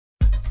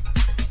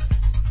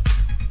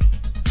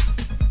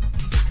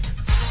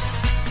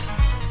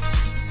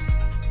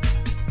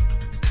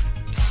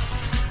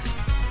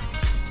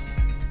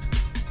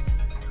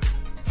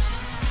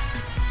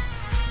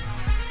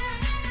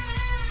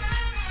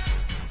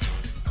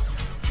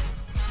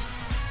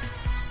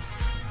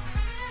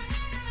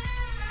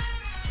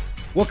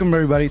Welcome,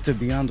 everybody, to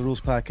Beyond the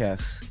Rules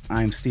podcast.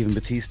 I'm Steven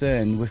Batista,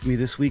 and with me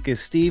this week is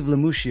Steve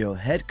Lomuscio,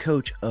 head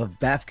coach of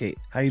Bathgate.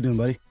 How you doing,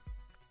 buddy?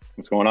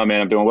 What's going on, man?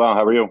 I'm doing well.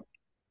 How are you?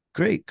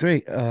 Great,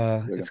 great.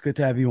 Good. It's good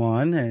to have you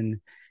on, and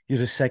you're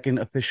the second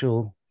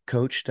official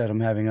coach that I'm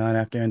having on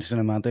after Anderson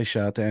Amante.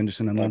 Shout out to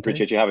Anderson I Amante.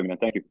 appreciate you having me, man.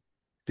 Thank you.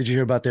 Did you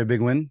hear about their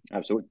big win?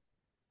 Absolutely.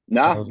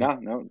 That No, was no,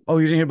 no, Oh,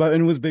 you didn't hear about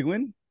Inwood's big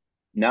win?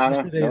 no, no,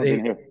 Yesterday, no. they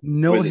Didn't hear.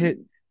 no Was it? hit,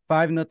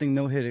 5-0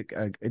 no hit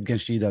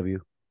against GW.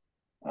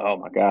 Oh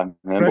my God,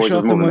 man. Fresh Boys is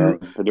off the moving,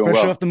 man. They're doing Fresh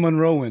off well. the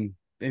Monroe win,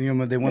 and they won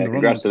Yeah, the Run.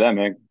 congrats to them,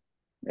 man.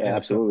 Yeah, Yeah, so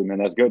absolutely, man.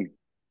 That's good.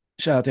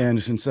 shout out to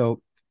Anderson.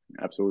 So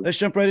Absolutely. let's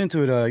jump right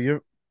into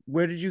it.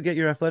 Where did you get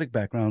your athletic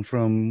background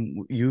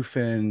from youth,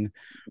 and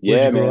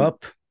where'd you Yeah, grow man.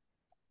 up?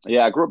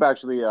 Yeah, I grew up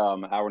actually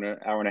hour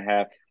and a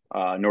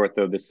half north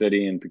of the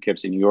city in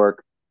Poughkeepsie, New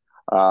York.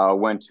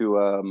 Went to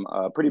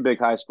a pretty big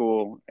high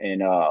school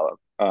in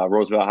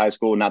Roosevelt High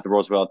School, not the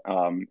Roosevelt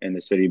in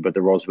the city, but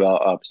the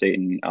Roosevelt upstate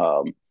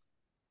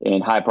in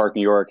Hyde Park,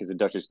 New York, is a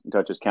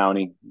Dutchess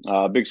County.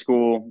 Big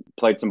school.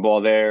 Played some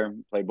ball there.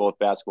 Played both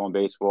basketball and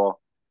baseball.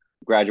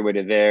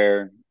 Graduated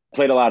there.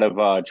 Played a lot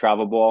of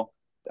travel ball.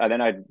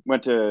 Then I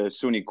went to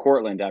SUNY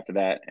Cortland after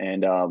that,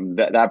 and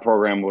that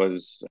program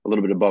was a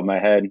little bit above my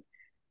head.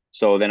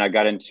 So then I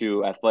got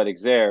into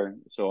athletics there.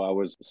 So I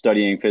was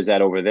studying phys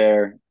ed over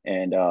there,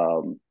 and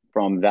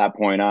from that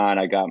point on,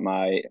 I got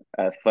my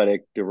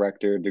athletic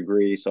director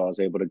degree. So I was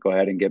able to go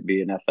ahead and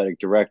be an athletic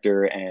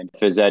director and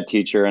phys ed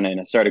teacher, and then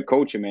I started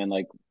coaching. Man,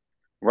 like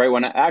right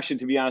when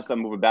to be honest, I'm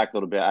moving back a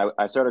little bit.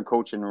 I started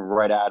coaching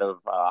right out of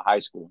high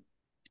school.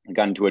 I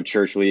got into a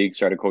church league,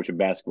 started coaching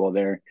basketball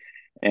there,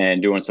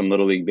 and doing some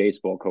little league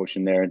baseball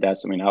coaching there.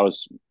 I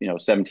was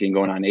 17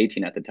 going on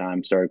 18 at the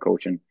time, started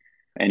coaching,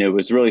 and it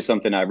was really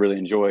something I really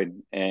enjoyed.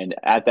 And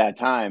at that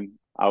time,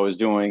 I was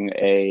doing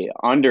a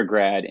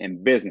undergrad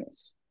in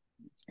business,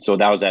 so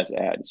that was at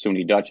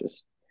SUNY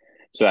Dutchess.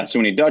 So at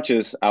SUNY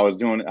Dutchess, I was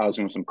doing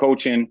some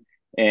coaching,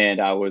 and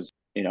I was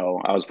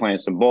playing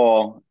some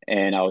ball,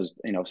 and I was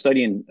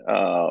studying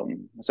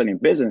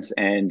business,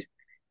 and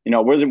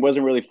it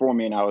wasn't really for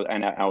me, and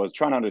I was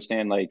trying to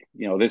understand, like,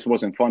 this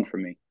wasn't fun for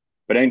me.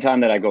 But anytime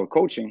that I go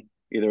coaching,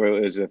 either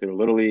it was with the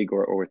little league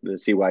or with the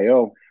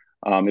CYO,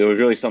 it was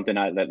really something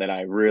that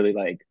I really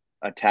like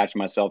attached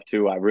myself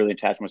to. I really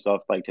attached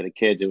myself like to the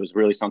kids. It was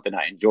really something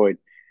I enjoyed,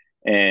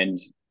 and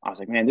I was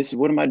like, man, this is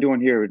what am I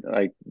doing here?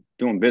 Like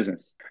doing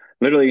business.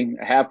 Literally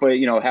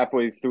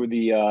halfway through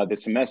the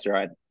semester,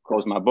 I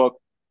closed my book.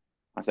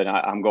 I said,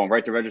 I'm going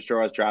right to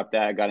registrars, dropped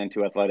that, got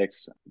into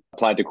athletics,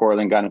 applied to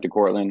Cortland, got into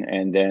Cortland,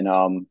 and then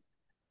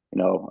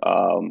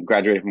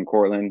graduated from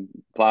Cortland,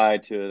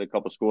 applied to the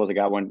couple schools. I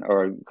got one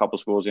or a couple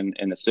schools in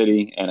the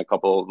city and a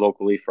couple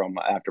locally from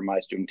after my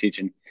student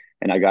teaching.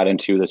 And I got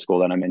into the school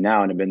that I'm in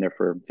now, and I've been there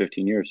for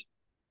 15 years.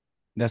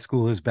 That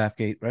school is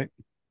Bathgate, right?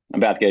 I'm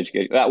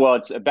Bathgate. Well,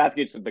 it's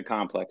Bathgate's the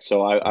complex.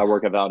 So I Yes.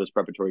 work at Valdez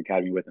Preparatory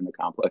Academy within the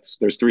complex.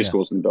 There's three Yeah,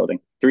 schools in the building,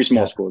 three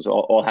small yeah, schools.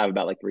 All have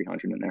about like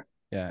 300 in there.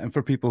 yeah. And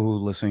for people who are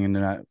listening and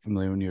they're not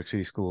familiar with New York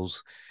City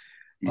schools,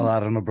 a Mm.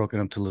 lot of them are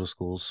broken up to little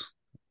schools,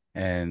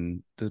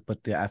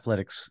 but the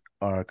athletics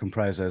are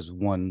comprised as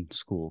one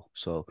school.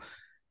 So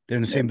they're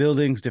in the Yeah, same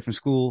buildings, different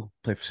school,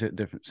 play for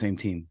different same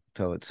team.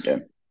 So yeah,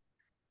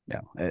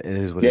 yeah, it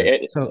is what yeah.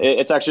 it is. So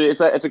It's actually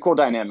it's a cool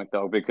dynamic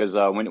though, because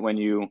when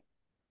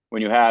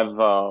you have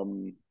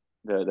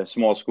the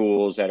small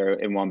schools that are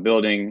in one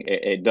building,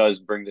 it does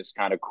bring this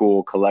kind of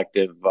cool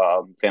collective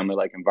family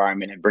like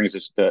environment. It brings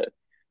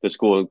the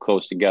school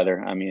close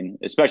together. I mean,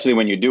 especially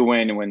when you do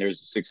win and when there's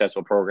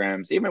successful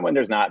programs, even when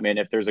there's not, man.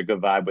 If there's a good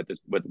vibe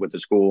with the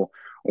school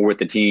or with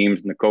the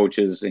teams and the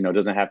coaches, it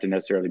doesn't have to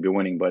necessarily be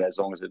winning, but as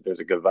long as there's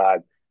a good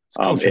vibe, it's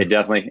culture.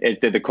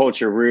 the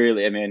culture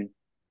really. I mean,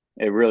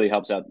 it really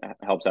helps out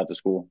the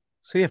school.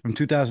 So yeah, from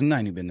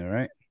 2009, you've been there,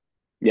 right?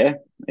 Yeah.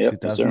 Yep.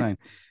 Yes, sir. 2009.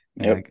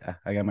 Yeah, Yep.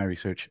 I got my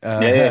research.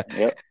 Yeah. Yeah.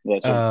 Yep.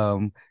 Yes,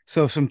 sir.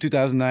 So from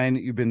 2009,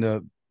 you've been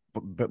the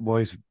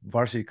boys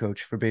varsity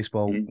coach for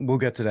baseball. Mhm. We'll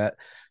get to that.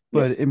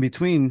 Yep. But in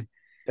between,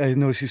 I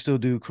noticed you still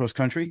do cross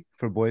country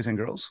for boys and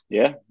girls.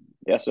 Yeah.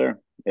 Yes, sir.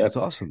 That's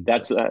Yep. awesome.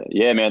 That's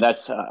yeah, man.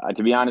 That's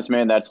to be honest,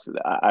 man.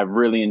 I've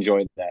really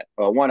enjoyed that.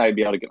 One, I'm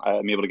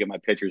able to get my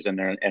pitchers in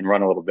there and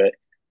run a little bit.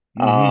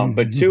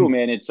 But two, Hmm.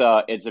 man, it's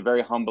a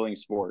very humbling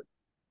sport.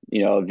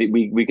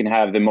 We can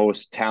have the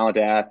most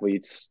talented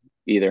athletes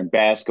either in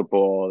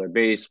basketball or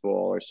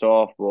baseball or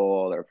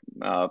softball or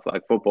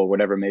like football,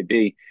 whatever it may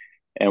be.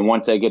 And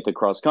once they get to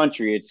cross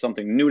country, it's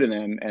something new to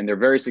them, and they're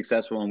very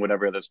successful in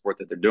whatever other sport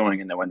that they're doing.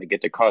 And then when they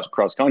get to cross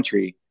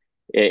country,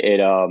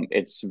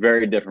 it's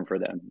very different for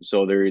them.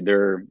 So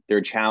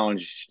they're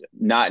challenged,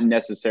 not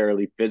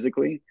necessarily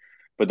physically,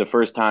 but the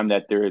first time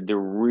that they're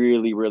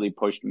really really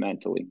pushed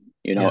mentally.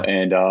 Yeah.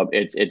 And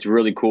it's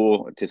really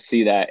cool to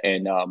see that.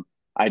 And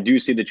I do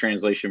see the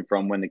translation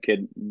from when the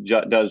kid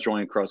does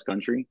join cross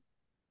country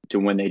to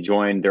when they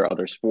join their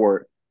other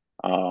sport,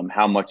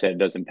 how much that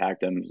does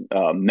impact them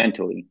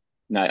mentally,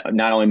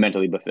 not only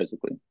mentally but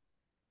physically.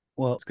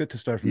 Well, it's good to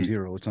start from Mm.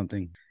 zero with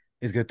something.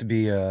 It's good to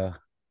be an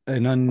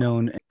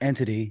unknown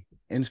entity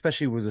and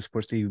especially with the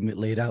sports that you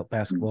laid out,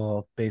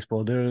 basketball,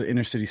 baseball, they're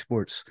inner city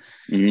sports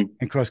Mm-hmm.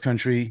 and cross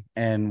country.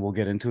 And we'll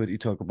get into it. You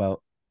talk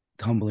about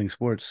humbling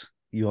sports.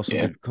 You also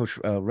Yeah. did coach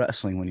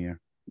wrestling 1 year.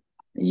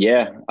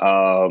 Yeah.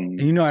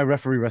 And I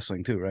referee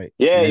wrestling too, right?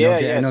 Yeah. And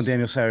Yeah. I know Yes.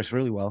 Daniel Cyrus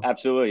really well.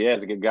 Absolutely. Yeah.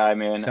 He's a good guy,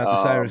 man. Shout out to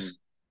Cyrus.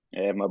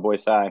 Yeah, my boy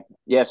Cy.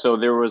 Yeah. So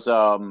there was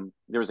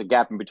a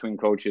gap in between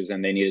coaches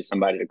and they needed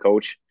somebody to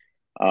coach.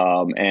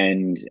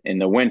 And in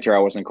the winter, I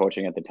wasn't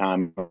coaching at the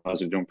time. I was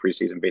doing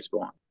preseason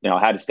baseball. I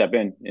had to step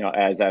in,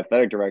 as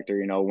athletic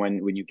director,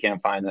 when you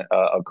can't find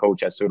a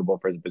coach that's suitable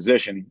for the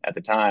position at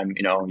the time,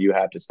 you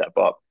have to step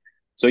up.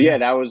 So yeah, Yeah.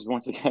 that was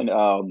once again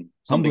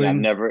something I've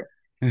Humbling. never.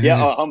 Yeah,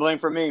 Yeah. humbling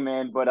for me,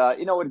 man. But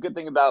a good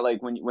thing about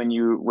like when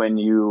you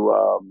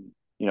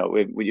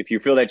if you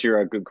feel that you're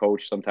a good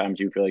coach, sometimes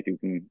you feel like you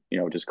can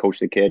just coach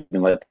the kid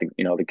and let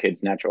the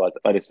kid's natural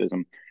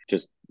athleticism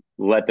just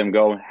let them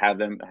go, have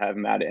them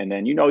at it, and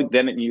then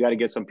then you got to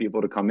get some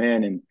people to come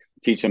in and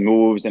teach them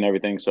moves and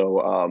everything.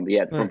 So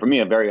yeah, But for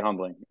me, very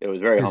humbling. It was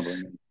very because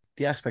humbling.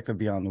 the aspect of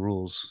beyond the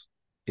rules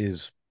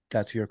is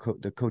that's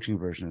the coaching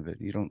version of it.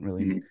 You don't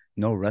really Mhm.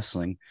 know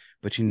wrestling,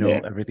 but you know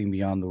Yeah, everything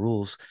beyond the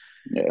rules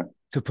yeah,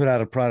 to put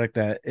out a product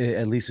that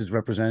at least is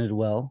represented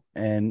well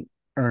and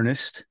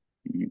earnest.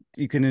 mhm.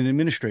 You can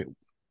administrate,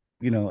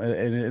 in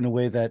a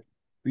way that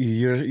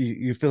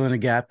you're filling a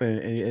gap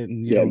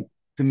and you Yeah, don't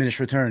diminish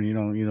return.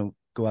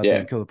 Go out there yeah,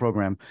 and kill the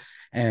program.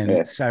 And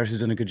yeah, Cyrus has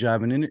done a good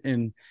job,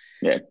 and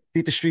yeah.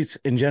 Beat the Streets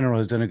in general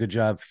has done a good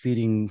job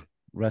feeding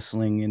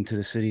wrestling into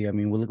the city. I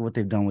mean, well, look at what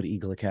they've done with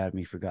Eagle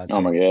Academy, for God's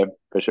Oh my sake. God,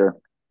 for sure.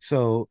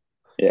 So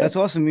Yeah. that's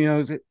awesome.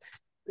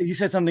 You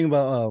said something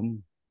about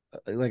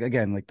like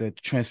again, like the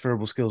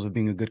transferable skills of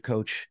being a good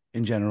coach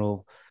in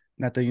general.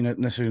 Not that you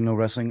necessarily know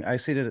wrestling. I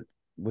say that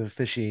with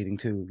officiating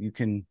too.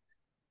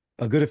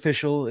 A good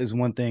official is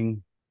one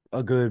thing,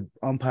 a good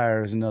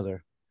umpire is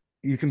another.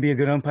 You can be a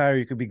good umpire,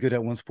 you could be good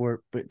at one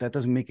sport, but that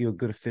doesn't make you a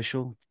good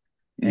official.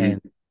 Hmm.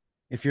 And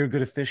if you're a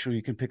good official,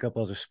 you can pick up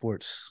other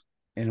sports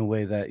in a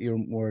way that you're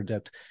more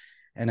adept.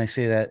 And I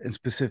say that in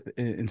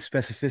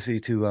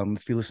specificity to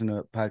if you listen to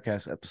a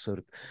podcast episode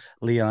of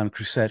Leon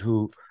Crusette,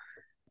 who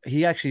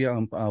he actually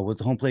was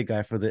the home plate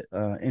guy for the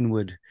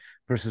Inwood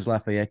versus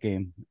Lafayette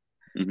game.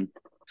 Hmm.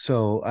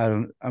 So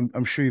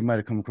I'm sure you might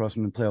have come across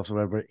him in playoffs or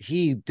whatever.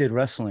 He did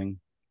wrestling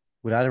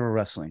without ever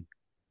wrestling,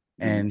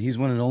 Hmm. and he's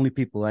one of the only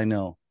people I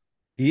know.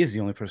 He is the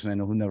only person I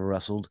know who never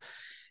wrestled,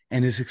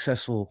 and is a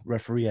successful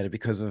referee at it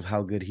because of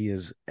how good he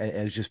is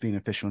as just being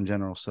official in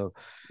general. So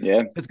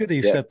Yeah, it's good that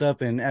you yeah, stepped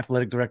up, and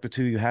athletic director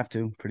too. You have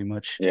to pretty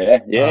much. yeah,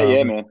 yeah, yeah,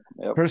 Um, man.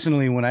 Yep.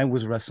 Personally, when I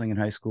was wrestling in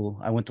high school,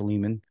 I went to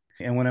Lehman,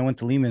 and when I went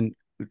to Lehman,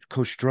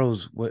 Coach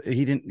Strohs,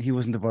 he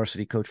wasn't the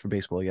varsity coach for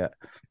baseball yet,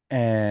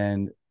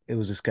 and it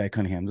was this guy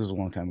Cunningham. This was a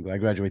long time ago. I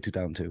graduated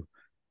 2002.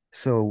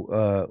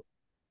 So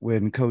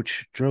when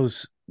Coach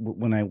Droz,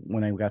 when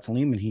I got to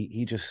Lehman,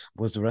 he just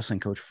was the wrestling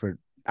coach for.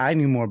 I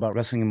knew more about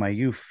wrestling in my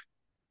youth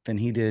than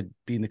he did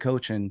being the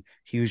coach, and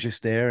he was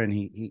just there, and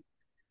he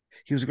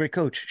was a great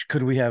coach.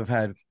 Could we have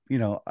had,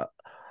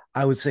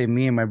 I would say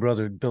me and my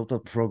brother built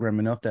up the program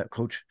enough that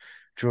Coach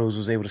Droz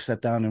was able to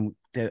step down, and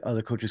the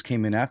other coaches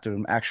came in after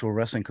him, actual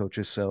wrestling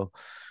coaches. So,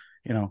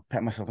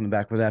 pat myself on the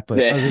back for that. But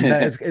other than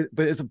that, Yeah.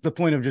 it's the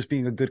point of just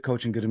being a good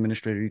coach and good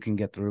administrator. You can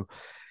get through,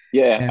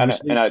 Yeah, and and which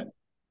and I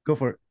go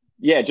for it.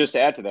 yeah, just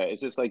to add to that,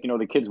 it's just like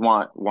the kids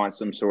want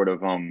some sort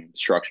of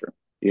structure.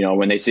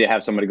 When they see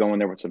have somebody go in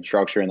there with some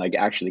structure and like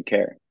actually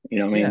care. You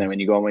know what I mean? And then Yeah, when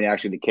you go in when you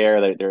actually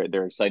care,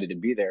 they're excited to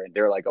be there and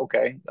they're like,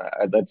 okay,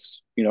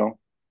 let's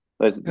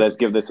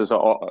give this as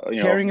all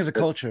caring is a let's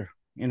culture.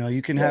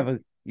 You can yeah, have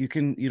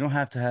you don't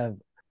have to have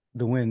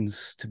the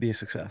wins to be a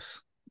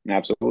success.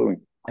 absolutely.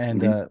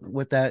 And Hmm.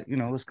 with that,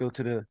 let's go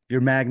to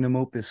your magnum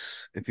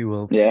opus, if you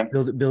will, Yeah,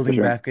 for building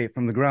sure. Bathgate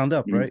from the ground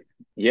up, Mhm. right?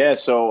 Yeah,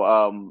 so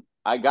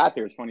I got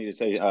there. It's funny to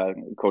say,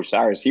 Coach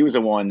Cyrus. He was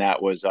the one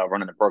that was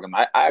running the program.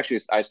 I actually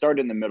I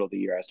started in the middle of the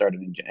year. I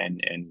started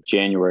in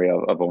January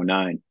of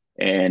 '09,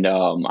 and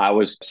I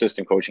was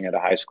assistant coaching at a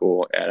high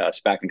school at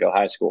Spackendale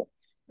High School.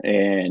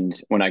 And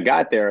when I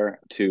got there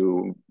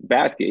to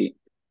Bathgate,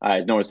 I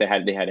noticed they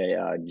had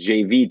a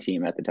JV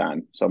team at the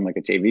time. So I'm like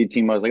a JV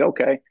team. I was like,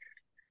 okay.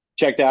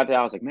 Checked out that.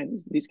 I was like, man,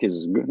 these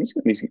kids are good. These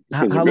kids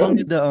are How long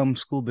good. did the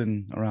school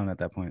been around at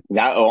that point?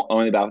 That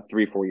only about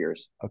 3 4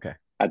 years Okay.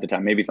 at the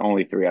time, maybe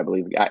only three, I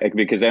believe,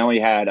 because they only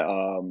had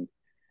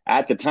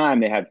at the time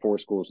they had four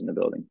schools in the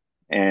building,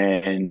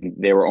 and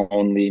they were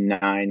only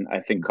nine.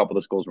 I think a couple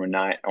of the schools were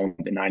nine, only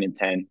 9 and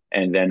 10,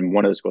 and then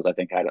one of the schools I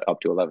think had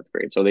up to 11th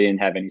grade, so they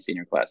didn't have any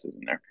senior classes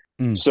in there.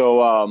 Mm. So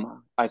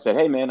I said,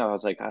 hey man, I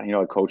was like,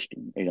 I coached,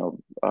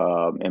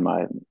 in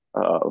my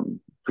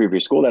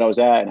previous school that I was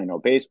at, and I know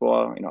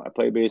baseball. I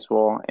played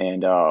baseball,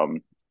 and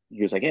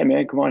he was like, hey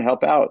man, come on,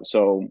 help out.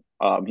 So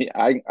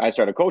I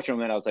started coaching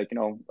him, and I was like,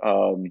 do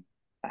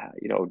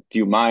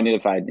you mind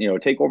if I,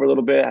 take over a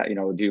little bit?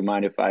 Do you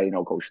mind if I,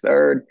 coach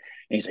third?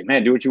 And he's like,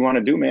 man, do what you want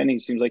to do, man. He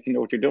seems like you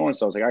know what you're doing.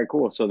 So I was like, all right,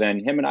 cool. So then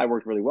him and I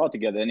worked really well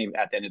together. And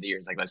at the end of the year,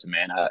 he's like, listen,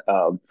 man,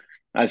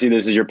 I see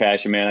this is your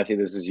passion, man. I see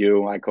this is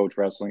you. I coach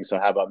wrestling, so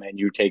how about, man,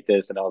 you take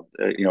this and I'll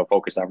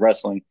focus on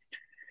wrestling.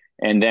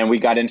 And then we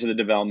got into the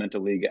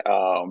developmental league.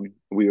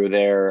 We were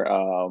there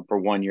for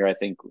 1 year. I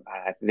think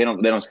they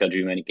don't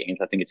schedule many games.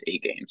 I think it's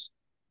 8 games.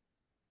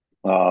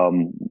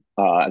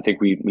 I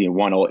think we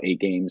won all 8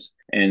 games,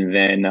 and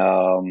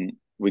then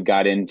we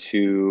got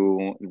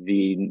into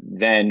the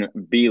then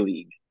B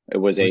League. It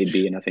was A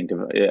B, Which and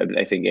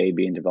I think A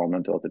B and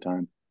developmental at the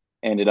time.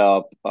 Ended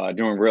up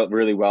doing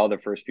really well the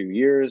first few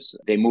years.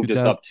 They moved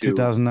us 2000, up to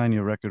 2009,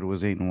 your record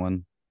was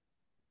 8-1.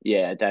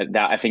 yeah that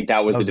I think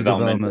that was That the was the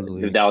developmental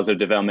league.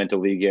 developmental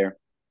league year,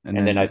 And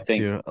and then then I this think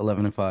year,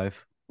 11-5.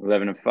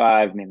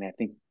 11-5, maybe I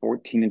think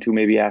 14-2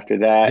 maybe after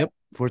that. Yep,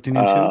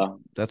 14-2. Uh,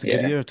 That's a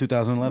good yeah, year,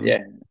 2011. yeah,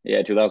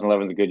 yeah.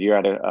 2011 was a good year. I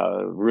had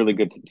a really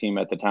good team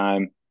at the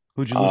time.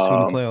 Who'd you lose to in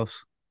the Um,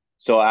 playoffs?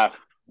 so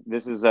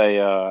this is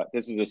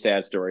a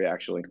sad story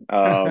actually.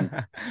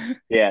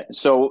 Yeah.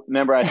 So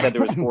remember I said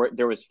there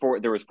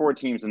was four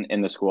teams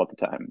in the school at the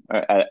time.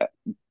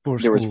 Four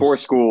There was four schools.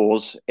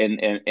 schools in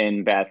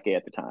Bathgate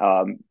at the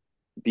time.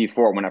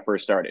 Before when I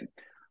first started,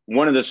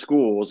 one of the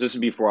schools. This is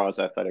before I was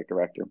athletic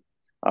director.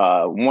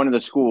 One of the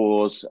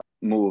schools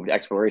moved.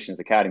 Explorations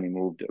Academy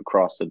moved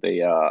across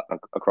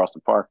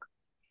the park,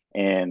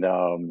 and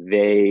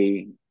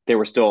they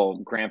were still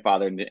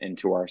grandfathered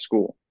into our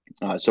school.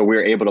 So we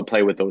were able to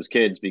play with those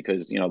kids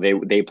because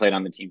they played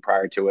on the team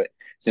prior to it.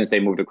 Since they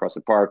moved across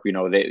the park,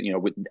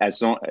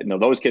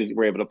 those kids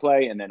were able to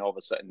play, and then all of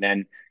a sudden,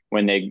 then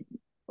when they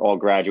all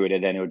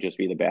graduated, then it would just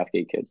be the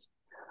Bathgate kids.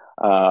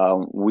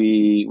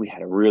 We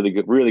had a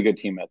really good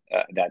team at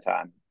that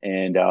time,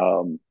 and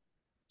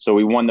so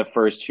we won the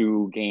first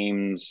 2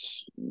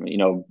 games,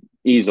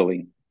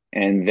 easily.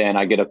 And then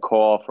I get a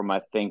call from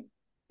I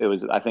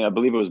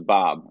believe it was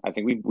Bob. I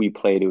think we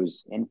played. It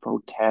was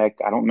Infotech.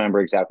 I don't remember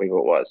exactly who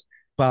it was.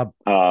 Bob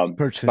Bob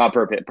purchased.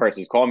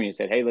 Persis called me and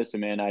said, "Hey, listen,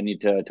 man, I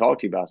need to talk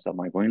to you about something."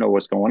 I'm like, well,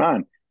 what's going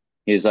on?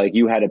 He's like,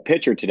 "You had a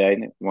pitcher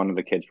today, one of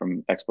the kids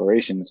from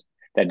Explorations,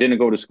 that didn't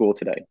go to school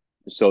today,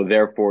 so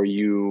therefore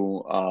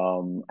you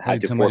had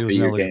Played to somebody forfeit who's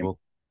your game, ineligible.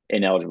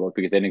 ineligible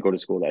because they didn't go to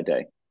school that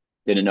day."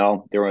 Didn't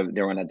know they were on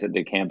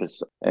the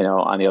campus,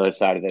 on the other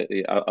side of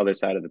the other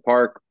side of the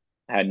park.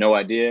 Had no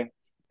idea.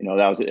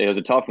 It was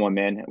a tough one,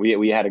 man.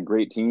 We had a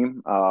great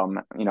team.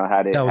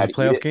 Had That it was a had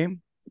to eat playoff it.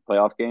 game.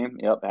 Playoff game.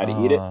 Yep, had to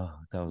eat it.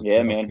 That was a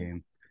Yeah, playoff man.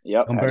 game.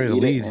 Yep, Don't had to bury the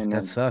eat it. lead. And That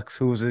then sucks.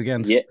 Who was it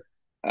yeah, against?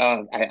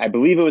 I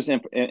believe it was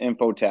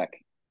Infotech.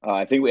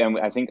 I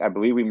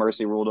believe we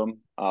mercy ruled them.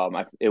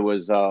 It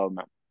was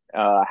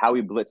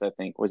Howie Blitz. I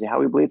think was it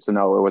Howie Blitz? Or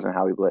no, it wasn't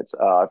Howie Blitz.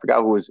 I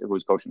forgot who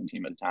was coaching the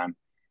team at the time.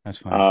 That's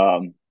fine.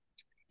 Um,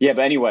 yeah,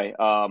 but anyway,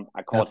 I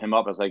That called him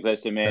up. I was like,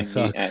 "Listen, that man,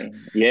 sucks.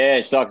 yeah,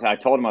 it sucks." I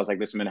told him I was like,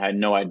 "Listen, man, I had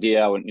no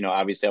idea.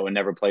 Obviously, I would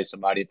never play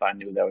somebody if I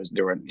knew that was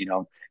doing,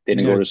 I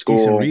didn't mean, go there's to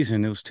decent school.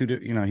 reason. It was two.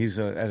 He's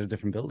at a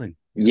different building.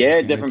 You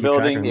Yeah, can't really different keep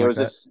track of building. him It like was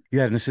that. just You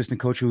had an assistant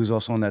coach who was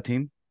also on that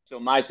team. so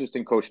my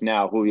assistant coach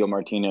now, Julio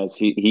Martinez.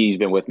 He's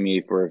been with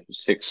me for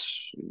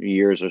 6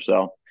 years or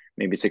so,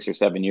 maybe 6 or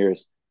 7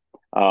 years.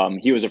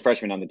 He was a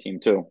freshman on the team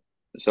too,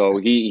 so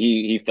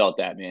he felt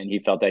that, man. He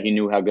felt that he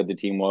knew how good the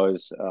team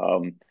was.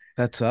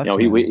 That sucks,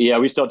 man.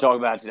 We still talk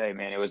about it today,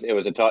 man. It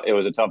was a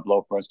tough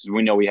blow for us because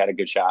we know we had a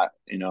good shot.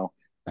 I mean,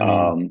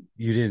 Um,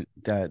 you didn't.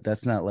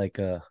 That's not like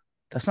a.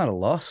 That's not a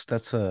loss.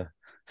 It's a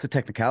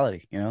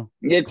technicality. it's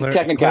It's a clerical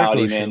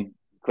technicality, issue. man.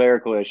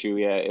 Clerical issue.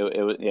 Yeah,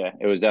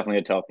 it was definitely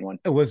a tough one.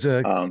 It was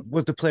a Um,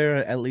 was the player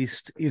at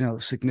least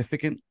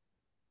significant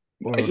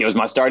or he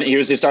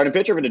was his starting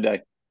pitcher for the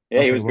day.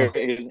 Yeah, he okay. was good.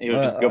 Well, He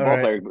was just a good all ball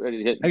right.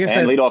 player I guess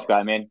and that leadoff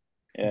guy, man.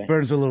 Yeah.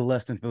 burns a little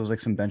less than if it was like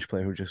some bench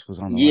player who just was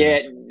on the lineup. Yeah,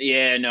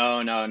 yeah,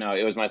 no, no, no.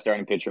 It was my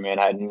starting pitcher, man.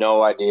 I had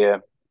no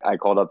idea. I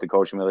called up the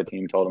coach from the other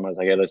team, told him I was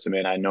like, "Hey, listen,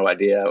 man, I had no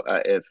idea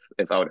if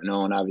I would have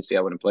known. Obviously,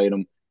 I would have played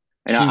him,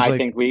 and Seems I like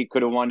think we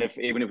could have won if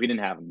even if we didn't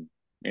have him.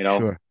 You know,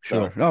 sure,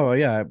 sure. so Oh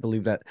yeah, I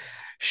believe that.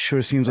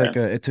 Sure, seems yeah. like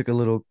it took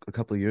a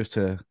couple of years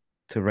to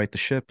right the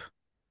ship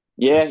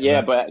Yeah, after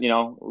yeah, that. but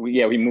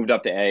we moved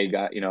up to A,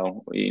 got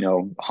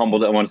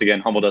humbled once again,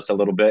 humbled us a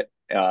little bit.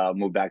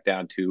 Moved back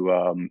down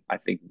to I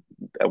think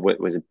what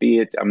was it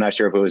B? I'm not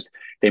sure if it was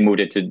they moved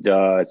it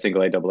to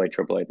single A, double A,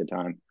 triple A at the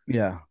time.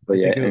 Yeah, But I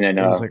yeah, think and then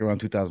it was like around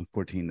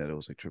 2014 that it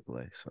was like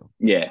AAA. So,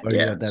 yeah, or you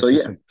yeah. had that So yeah,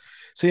 system.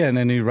 So yeah, and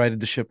then you righted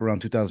the ship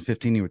around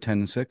 2015. You were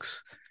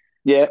 10-6.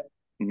 yeah.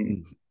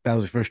 Mhm. That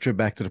was your first trip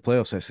back to the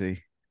playoffs. I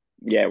see.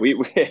 Yeah,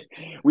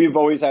 we've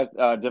always had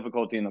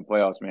difficulty in the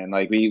playoffs, man.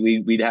 Like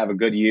we'd have a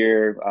good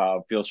year,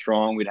 feel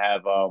strong. We'd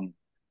have a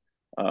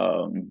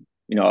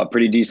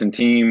pretty decent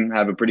team,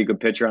 have a pretty good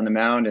pitcher on the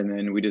mound, and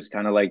then we just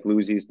kind of like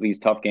lose these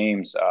tough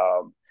games.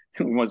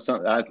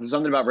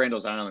 Something about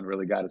Randall's Island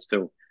really got us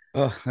too.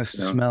 Oh, that's You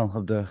the know, smell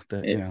of the.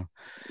 it's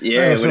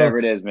All right, yeah, so whatever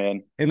it is,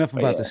 man. enough But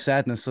about the yeah,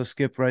 sadness. Let's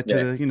skip right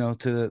to yeah,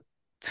 to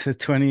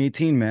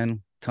 2018,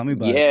 man. Tell me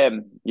about it. yeah,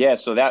 yeah.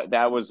 So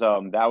that was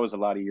a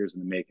lot of years in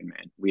the making,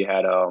 man. We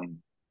had a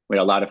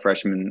lot of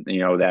freshmen,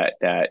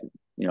 that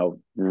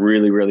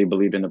really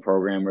believed in the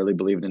program, really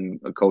believed in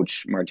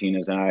Coach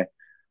Martinez and I.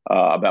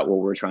 about what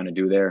we're trying to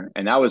do there.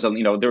 And that was,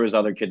 there was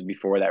other kids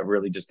before that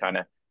really just kind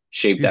of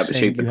You're saying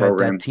shaped the you had that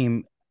program.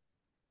 team,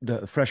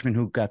 the freshmen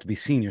who got to be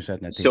seniors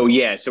at that So team.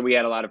 yeah, so we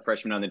had a lot of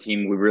freshmen on the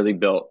team. We really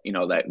built,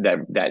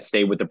 that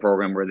stayed with the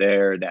program. Were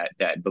there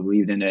that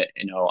believed in it.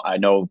 I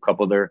know a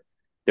couple of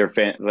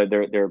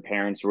their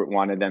parents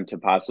wanted them to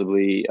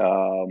possibly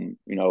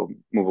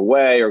move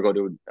away or go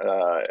to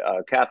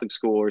a Catholic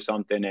school or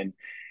something. And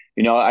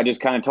I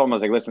just kind of told them, I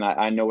was like, listen,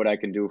 I know what I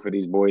can do for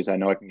these boys. I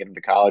know I can get them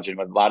to college, and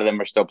a lot of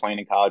them are still playing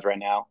in college right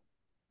now.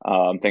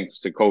 Thanks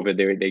to COVID,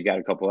 they got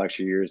a couple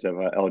extra years of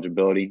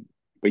eligibility.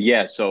 But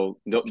yeah, so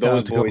Shout those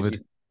out to boys,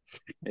 COVID.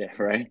 yeah,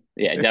 right.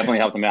 Yeah, it definitely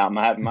helped them out.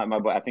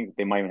 I think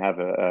they might even have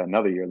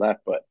another year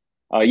left. But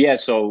yeah,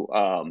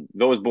 so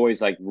those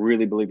boys like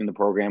really believed in the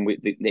program.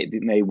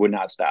 They would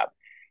not stop.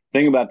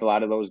 Think about a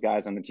lot of those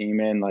guys on the team,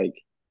 man. Like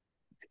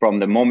from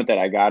the moment that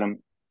I got them,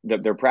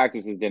 their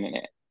practices didn't,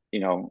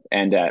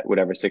 end at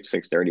whatever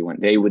 6:30 when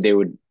they would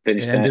It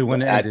finish ended that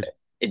when it at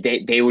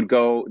ended. they would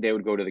go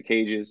to the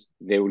cages.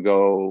 They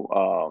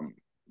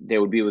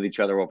would be with each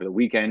other over the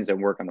weekends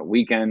and work on the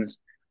weekends.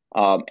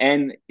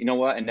 And you know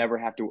what? I never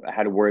had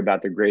to worry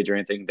about their grades or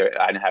anything.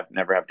 I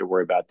never have to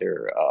worry about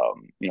their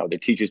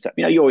teachers.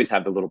 You always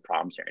have the little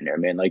problems here and there,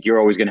 man. Like you're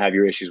always gonna have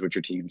your issues with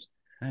your teams.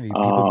 I mean,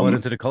 people bought Um,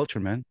 into the culture,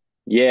 man,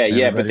 yeah, and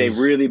yeah, but everybody they was.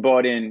 really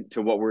bought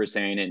into what we were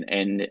saying,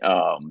 and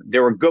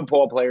there were good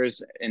ball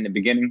players in the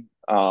beginning,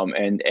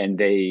 and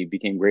they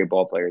became great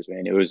ball players,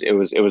 man. It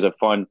was a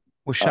fun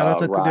Well, shout out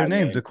to their ride,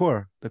 names, man. the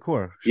core. Shout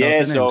out Yeah,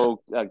 their names.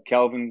 so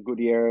Kelvin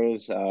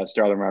Gutierrez,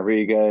 Starlin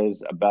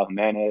Rodriguez, Abel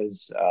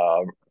Jimenez,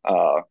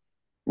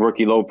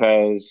 Rookie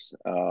Lopez,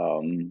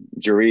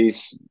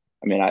 Jerice.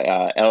 I mean,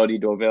 Elodie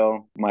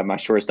Doville, my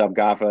shortstop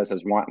Gaffa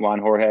says Juan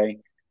Jorge,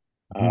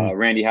 Hmm.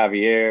 Randy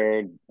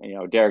Javier,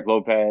 Derek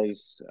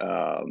Lopez,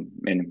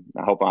 and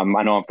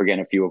I know I'm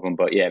forgetting a few of them,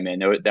 but yeah, man,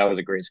 that was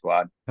a great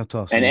squad. That's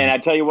And awesome, and man. I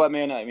tell you what,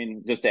 man, I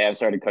mean, just to add,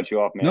 sorry to cut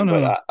you off, No, man, no,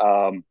 but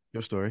no.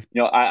 Your story.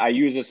 I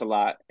use this a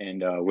lot,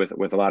 and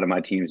with a lot of my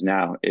teams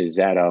now is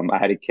that I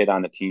had a kid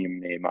on the team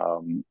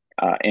named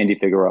Andy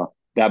Figueroa.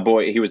 That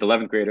boy, he was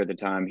 11th grader at the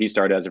time. He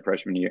started as a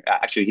freshman year.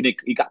 Actually,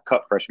 he got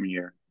cut freshman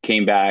year,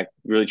 came back,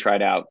 really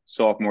tried out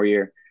sophomore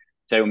year.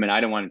 Tell you, man, I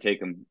didn't want to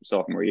take him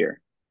sophomore year.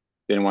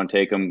 Didn't want to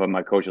take him, but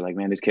my coach was like,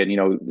 "Man, this kid, he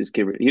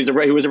was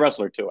a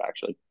wrestler too,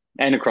 actually,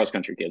 and a cross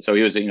country kid. So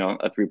he was,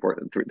 a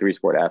three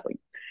sport athlete.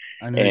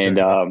 I know who you're And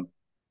talking about.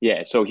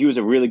 yeah, so he was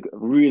a really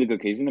good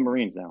kid. He's in the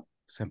Marines now.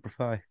 Semper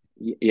Fi.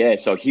 Yeah,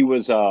 so he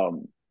was.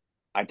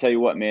 I tell you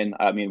what, man.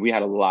 I mean, we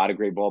had a lot of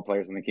great ball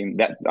players on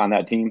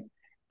that team.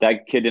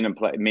 That kid didn't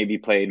play. Maybe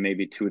played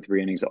maybe 2 or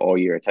 3 innings all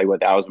year. I tell you what,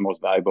 that was the most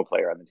valuable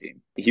player on the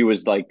team. He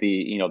was like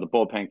the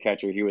bullpen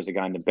catcher. He was a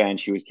guy on the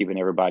bench. He was keeping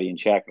everybody in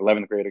check.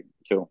 11th grader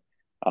too.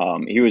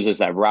 He was just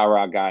that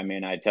rah guy,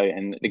 man. I tell you,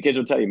 and the kids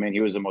will tell you, man. He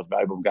was the most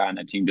valuable guy on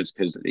that team just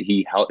because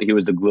he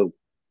was the glue.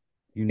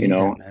 You You need that,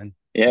 know, man.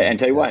 yeah. You And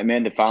tell need you that. what,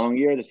 man. The following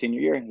year, the senior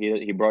year,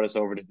 he brought us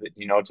over to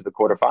the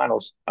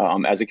quarterfinals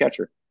as a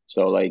catcher.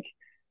 So like,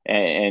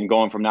 and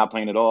going from not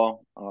playing at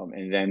all,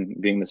 and then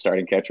being the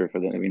starting catcher for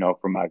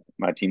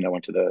my team that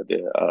went to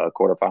the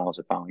quarterfinals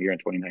the following year in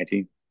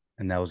 2019.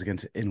 And that was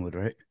against Inwood,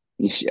 right?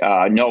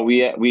 No,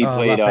 we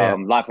played Lafayette.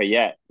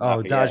 Lafayette.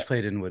 Oh, Dodge Lafayette.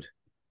 played Inwood.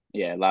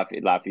 Yeah,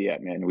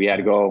 Lafayette, man. We had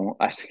to Dodge. go.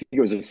 I think it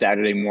was a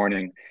Saturday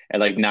morning at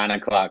like 9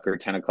 o'clock or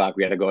 10 o'clock.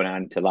 We had to go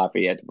down to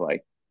Lafayette to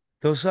play.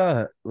 Those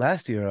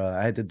last year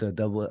I did the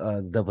double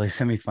A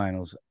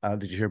semifinals.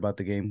 Did you hear about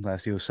the game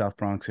last year with South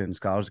Bronx and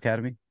Scholars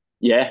Academy?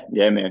 Yeah,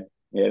 yeah, man.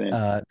 Yeah,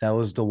 man. That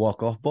was the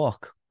walk-off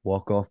balk.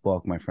 Walk-off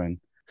balk, my friend.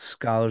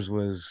 Scholars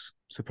was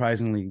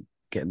surprisingly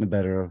getting the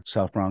better of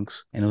South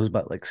Bronx, and it was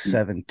about like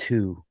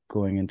 7-2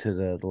 going into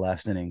the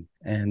last inning.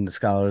 And the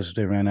Scholars,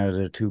 they ran out of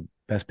their two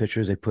best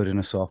pitchers. They put in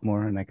a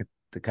sophomore, and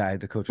the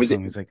coach was Was telling it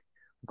me, he's like,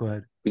 go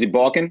ahead. Was it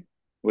Balkan?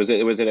 Was it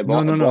No,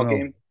 a no, no, ball no.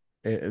 game?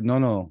 No,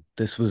 no.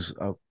 This was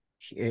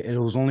it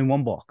was only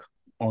one balk.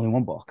 Only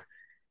one balk.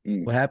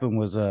 Mm. What happened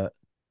was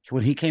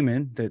when he came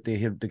in, that they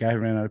hit the guy who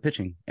ran out of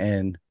pitching,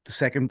 and the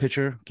second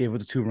pitcher gave up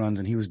the 2 runs,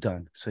 and he was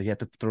done. So he had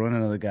to throw in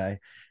another guy.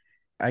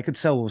 I could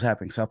tell what was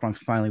happening. South Bronx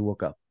finally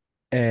woke up,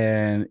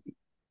 and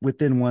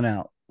within 1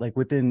 out, like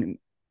within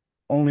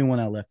only 1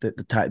 out left,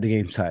 the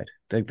game's tied.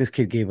 Like this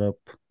kid gave up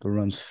the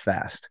runs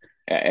fast.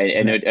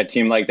 And When a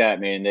team like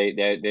that, man,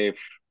 they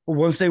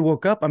once they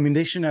woke up, I mean,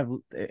 they shouldn't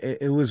have.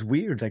 It was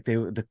weird. Like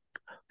the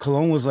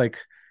Cologne was like,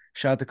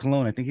 shout out to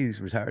Cologne. I think he's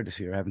retired this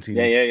year. I haven't seen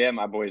yeah, him. yeah, yeah.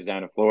 My boy's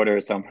down in Florida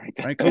or something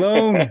like Right,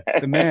 Cologne,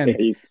 the that. man.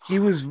 He's He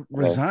was uh,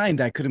 resigned.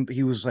 I couldn't.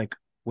 He was like,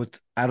 "What?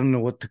 I don't know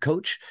what to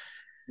coach."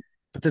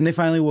 But then they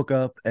finally woke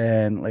up,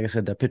 and like I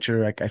said, that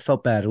pitcher, I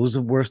felt bad. It was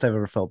the worst I've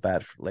ever felt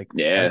bad for. Like I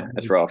yeah,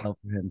 that's really rough. felt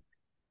for him.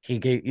 He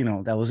gave,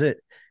 that was it.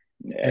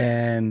 Yeah,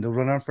 And the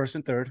runner on first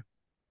and third,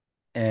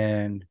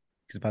 and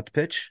he's about to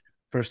pitch.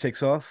 First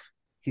takes off.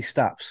 He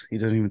stops. He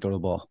doesn't even throw the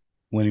ball.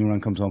 Winning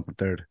run comes home for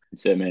third.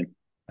 that's it, man.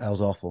 That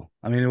was awful.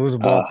 I mean, it was a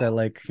balk Uh, that,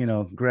 like,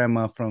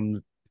 grandma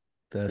from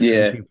the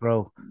Yeah. 17th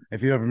row.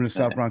 If you've ever been to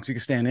South Bronx, you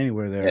can stand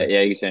anywhere Yeah, there.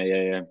 yeah, you saying,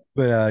 yeah, yeah.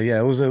 But yeah,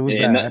 it was And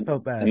bad. I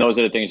felt and bad. those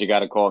are the things you got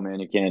to call, man.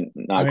 You can't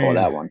I not call mean,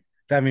 that one.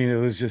 it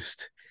was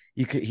just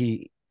you could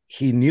he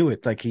knew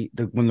it. Like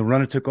when the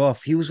runner took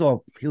off, he was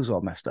all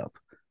messed up.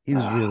 He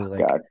was Ah, really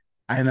like, God.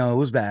 I know it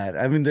was bad.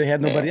 I mean, they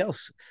had nobody Yeah.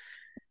 else,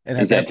 and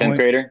at He's a that 10th point,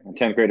 grader? A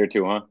 10th grader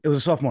too, huh? it was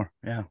a sophomore.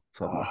 Yeah,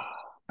 sophomore. Oh,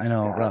 I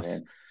know, God, rough.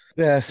 man.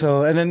 Yeah.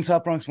 So and then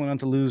South Bronx went on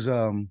to lose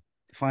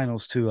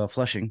finals to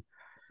Flushing.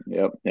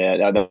 Yep.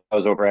 Yeah, that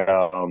was over at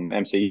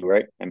MCU,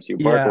 right? MCU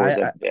Park, Yeah, or was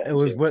that, I yeah, it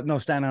was MCU? what no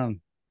Stand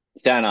on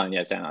Stand on,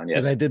 yeah, stand on,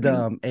 because yes. I did the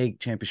Mhm. A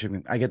championship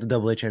game. I get the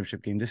double A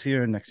championship game this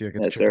year, and next year I get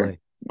the Yes, triple sir.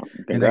 A,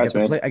 and I Congrats, get the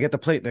man. plate. I get the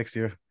plate next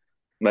year.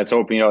 Let's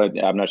hope,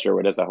 I'm not sure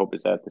what it is. I hope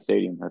it's at the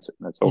stadium. Let's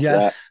hope for that.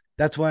 Yes,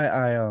 that's why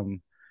I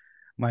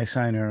my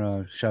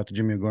signer, shout out to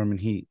Jimmy O'Gorman.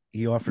 He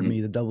offered Mhm.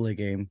 me the double A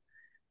game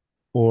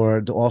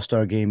or the All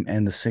Star game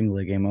and the single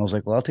A game. I was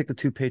like, well, I'll take the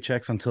two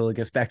paychecks until it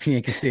gets back to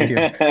Yankee Stadium.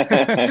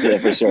 Yeah,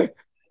 for sure.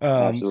 So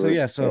Absolutely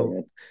yeah, for sure, so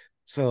man.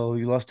 so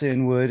you lost to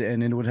Inwood,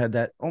 and Inwood had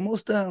that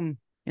almost talking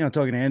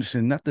to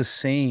Anderson, not the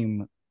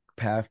same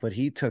path, but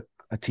he took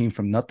a team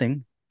from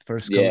nothing,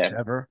 first coach Yeah,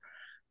 ever,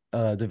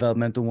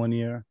 developmental 1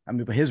 year. I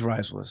mean, but his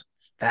rise was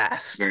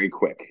fast, very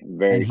quick, and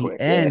very he quick.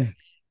 Yeah. and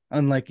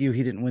unlike you,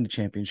 he didn't win the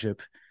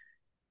championship.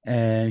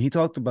 And he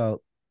talked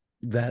about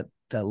that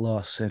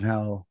loss and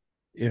how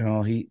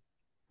he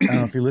I don't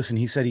know if you listen.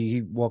 He said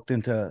he walked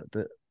into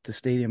the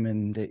stadium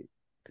and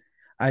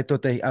I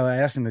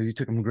asked him if he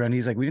took him for granted.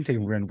 He's like, we didn't take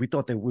him for granted. We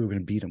thought that we were going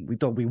to beat him. We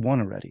thought we won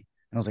already.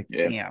 And I was like,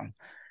 Yeah, damn,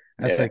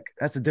 yeah,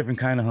 that's a different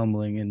kind of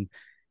humbling. And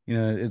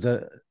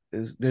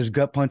there's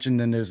gut punching,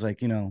 then there's like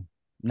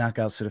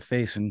knockouts to the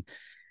face. And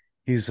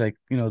he's like,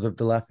 the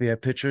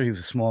Lafayette pitcher. He was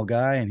a small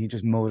guy and he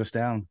just mowed us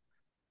down.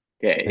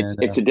 yeah. And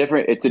It's a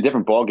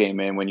different ball game,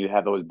 man. When you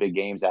have those big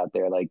games out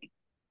there, like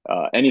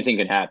anything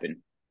can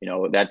happen.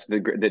 That's the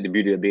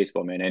beauty of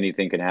baseball, man.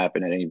 Anything can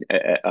happen at any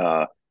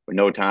with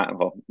no time.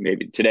 Well,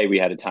 maybe today we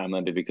had a time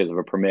limit because of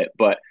a permit,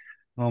 but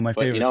oh, my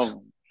but favorites,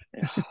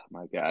 oh,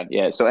 my God,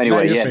 yeah. So not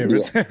anyway, your yeah,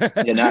 yeah, favorites.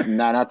 yeah.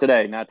 Not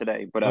today, not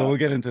today. But Well, we'll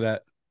get into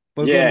that.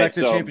 But going yeah. back to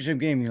the So championship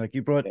game, like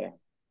yeah,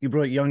 you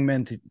brought young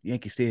men to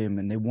Yankee Stadium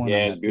and they won on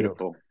yeah. It's that field.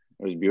 beautiful.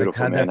 It was Like, beautiful,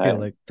 how'd man. that feel?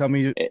 Like,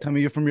 It, tell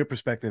me from your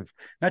perspective.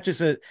 Not just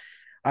that,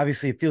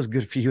 obviously, it feels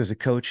good for you as a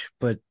coach,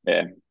 but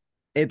yeah.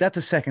 that's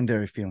a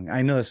secondary feeling.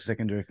 I know it's a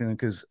secondary feeling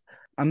because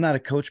I'm not a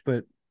coach,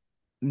 but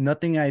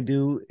nothing I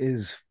do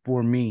is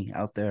for me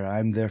out there.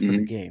 I'm there for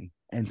the Mhm. game,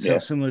 and so Yeah.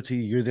 similar to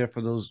you, you're there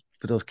for those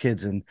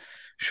kids. And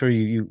sure,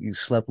 you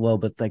slept well,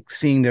 but like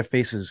seeing their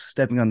faces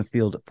stepping on the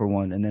field for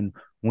one, and then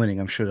winning,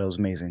 I'm sure that was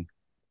amazing.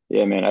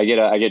 Yeah, man, I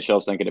get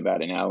chills thinking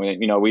about it now.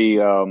 We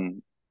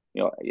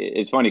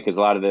it's funny because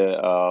a lot of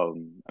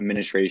the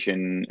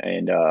administration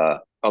and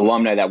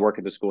alumni that work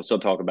at the school still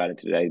talk about it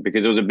today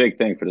because it was a big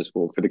thing for the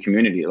school, for the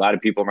community. A lot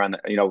of people around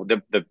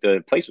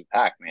the place was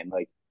packed, man.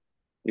 Like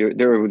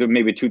there were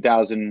maybe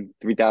 2,000,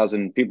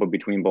 3,000 people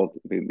between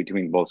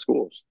both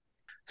schools.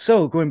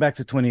 So going back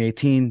to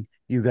 2018,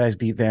 you guys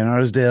beat Van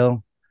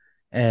Arsdale.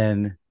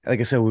 And like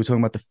I said, we were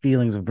talking about the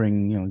feelings of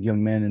bringing,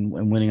 young men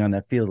and winning on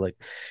that field. Like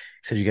you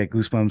said, you get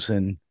goosebumps,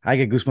 and I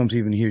get goosebumps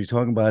even to hear you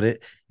talking about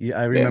it. I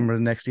Yeah, remember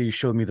the next year you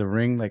showed me the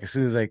ring. Like as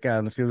soon as I got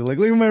on the field, you're like,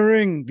 look at my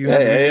ring. Do you yeah,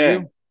 have the ring with yeah,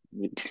 you?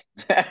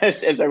 yeah.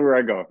 It's everywhere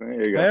I go.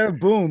 There you go. There,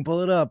 boom,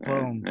 pull it up, Yeah,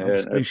 boom. I'll yeah,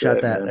 that's screenshot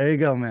it, that. man. There you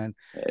go, man.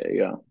 There you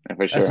go.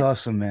 For That's sure.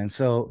 awesome, man.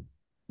 So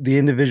the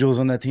individuals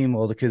on that team,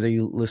 all the kids that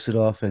you listed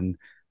off, and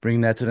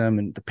bringing that to them,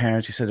 and the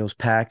parents, you said it was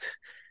packed.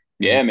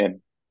 Yeah, And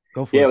man.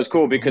 go Yeah, for it it. was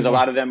cool Tell me because a more.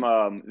 lot of them,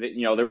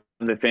 they're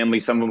the family.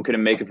 Some of them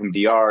couldn't make it from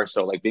DR,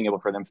 so like being able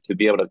for them to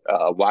be able to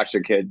watch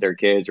their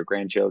kids or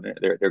grandchildren,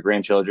 their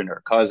grandchildren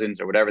or cousins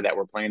or whatever that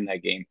were playing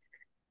that game.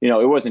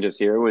 It wasn't just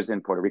here; it was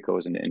in Puerto Rico, it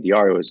was in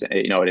DR, it was at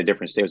a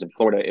different state, it was in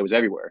Florida, it was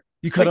everywhere.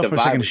 You cut Like off the for a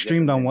second. vibe It was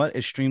streamed different, on man. what?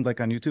 It streamed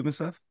like on YouTube and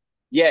stuff.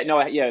 Yeah,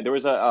 no, yeah, there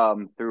was a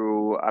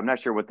through I'm not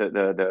sure what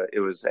the it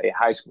was a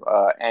high school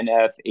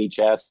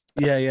NFHS.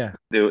 Yeah, yeah.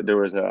 There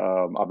was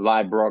a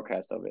live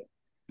broadcast of it.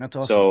 That's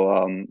awesome.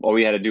 So all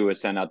we had to do was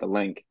send out the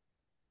link.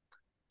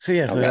 So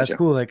yeah, Oh, so that's gotcha,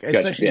 cool. Like gotcha.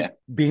 especially Yeah.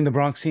 being the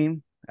Bronx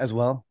team as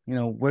well.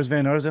 Where's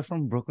Van Arsdale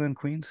from? Brooklyn,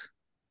 Queens?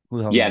 Who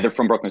the hell Yeah, they're knows?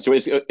 from Brooklyn, so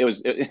it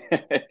was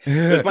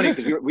funny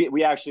because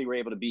we actually were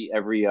able to beat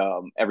every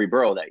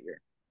borough that year.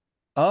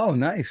 Oh,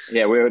 nice.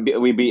 Yeah,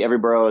 we beat every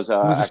borough's Who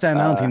was the Staten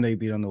Island team that you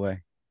beat on the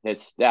way?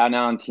 his Staten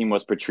Island team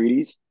was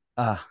Patrides.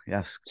 Ah,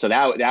 yes. So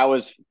that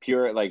was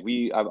pure like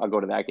I'll go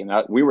to that game.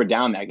 We were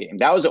down that game.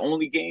 That was the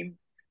only game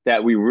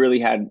that we really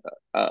had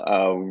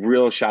a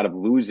real shot of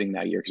losing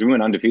that year because we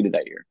went undefeated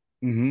that year.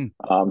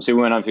 Mm-hmm. So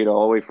we went undefeated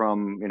all the way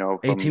from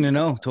 18 and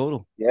 0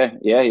 total. yeah,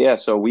 yeah, yeah.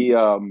 So we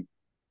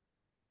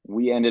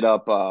ended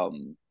up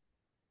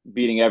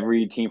beating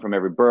every team from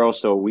every borough.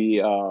 So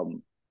we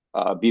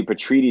beat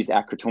Patrides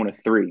at Crotona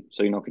 3.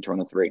 So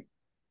Crotona 3.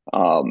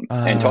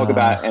 And talk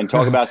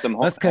about some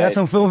That's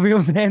some home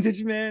field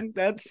advantage, man.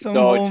 That's some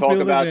so home talk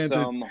field about advantage.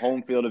 some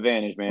home field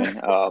advantage, man.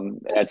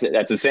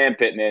 That's a sand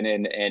pit, man,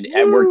 and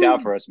it worked out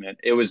Woo! for us, man.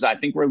 It was I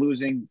think we're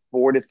losing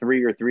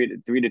 4-3 or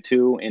three to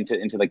two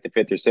into like the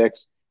fifth or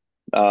sixth.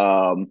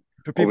 Um,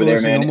 For over people there,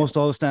 listening, man. almost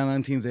all the Staten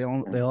Island teams, they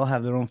all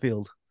have their own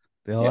field.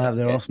 They all Yeah, have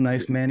their yeah, own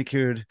nice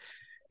manicured,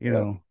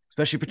 yeah,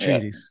 especially for yeah.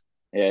 treaties.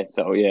 Yeah,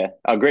 so yeah,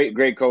 a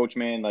great coach,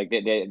 man. Like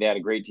they had a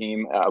great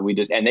team. We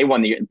just and they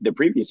won the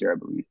previous year, I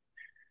believe.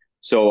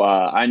 So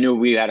I knew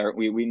we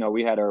know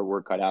we had our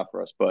work cut out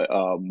for us, but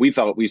we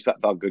felt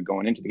good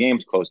going into the game. It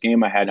was a close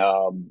game. I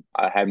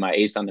had my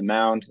ace on the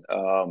mound,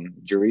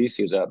 Jurice.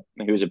 He was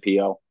a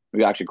PO.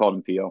 We actually called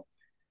him PO,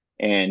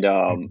 and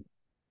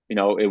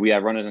we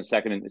had runners in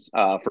second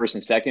and first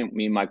and second.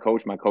 Me and my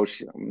coach,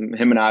 him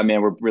and I, man,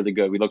 were really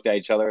good. We looked at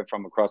each other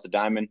from across the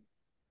diamond.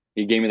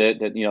 He gave me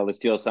the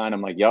steal sign.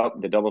 I'm like, yup,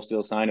 the double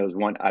steal sign. It was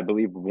one, I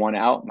believe, one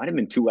out. Might have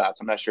been two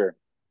outs. I'm not sure.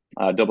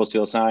 Double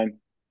steal sign.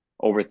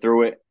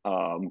 Overthrew it.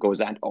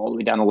 Goes out all the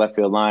way down the left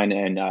field line,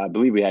 and I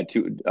believe we had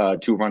two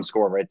run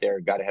score right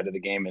there. Got ahead of the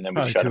game, and then we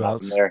Probably shut two him out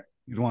from outs. there.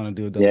 You'd want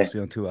to do a double Yeah,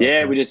 steal on two outs, yeah.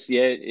 right? We just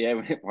yeah.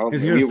 Well,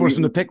 Because you're gonna force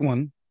them to pick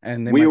one,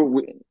 and they we might.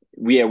 were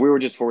we were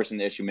just forcing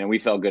the issue, man. We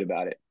felt good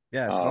about it.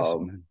 Yeah, it's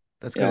awesome, Um, man.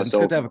 That's you know, good. It's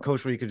good to have a so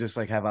coach where you could just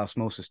like have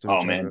osmosis to Oh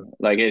each man, other.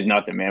 like it's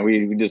nothing, man.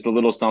 We just a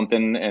little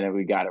something, and then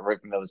we got it right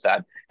from the other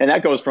side, and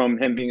that goes from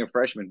him being a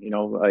freshman.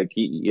 Like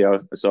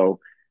so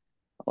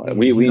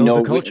He we knows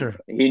the know culture.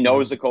 he You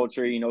knows know, the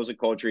culture. He knows the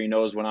culture. He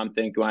knows what I'm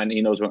thinking. And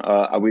he knows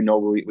what we know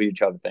what we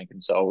each other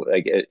thinking. So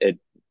like a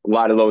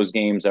lot of those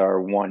games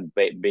are won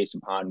based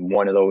upon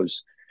one of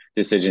those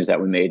decisions that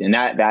we made, and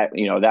that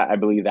I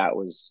believe that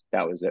was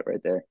it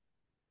right there.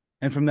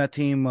 and from that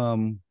team,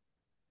 I'm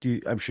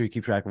sure you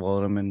keep track of all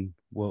of them and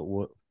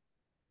what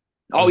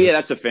Oh was yeah, it?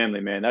 that's a family,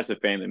 man. That's a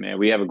family, man.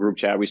 We have a group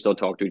chat. We still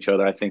talk to each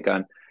other. I think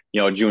on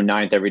June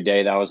 9th every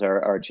day. That was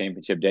our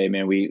championship day,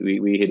 man.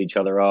 We hit each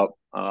other up.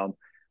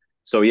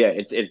 So yeah,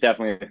 it's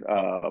definitely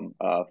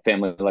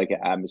family like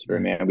atmosphere,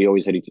 Yeah. man. We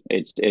always hit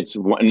it's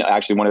one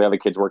actually one of the other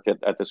kids work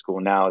at the school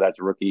now. That's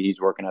a rookie. He's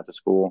working at the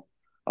school.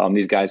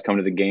 These guys come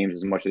to the games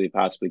as much as they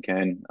possibly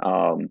can.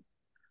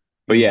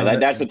 But And yeah,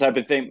 that's the type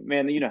of thing,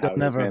 man. You know they'll how it is,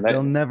 never man. That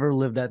they'll never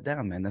live that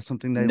down, man. That's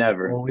something that will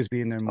never always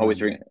be in their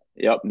always mind, re- man.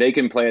 yep, they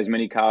can play as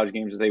many college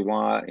games as they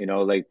want,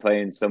 like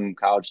playing some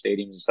college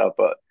stadiums and stuff,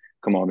 but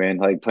come on, man,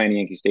 like playing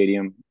Yankee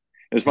Stadium.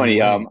 It was And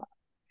funny. winning.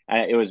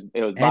 It was And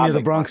you're Bob the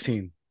like Bronx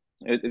team.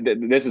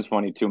 this is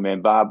funny too,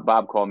 man.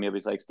 Bob called me up.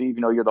 He's like, Steve,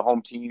 you're the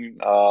home team.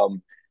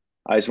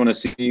 I just want to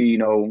see,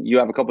 you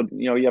have a couple,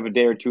 you have a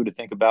day or two to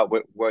think about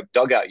what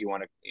dugout you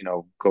want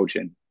to, coach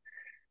in.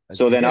 A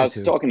So then day I or was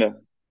two. talking to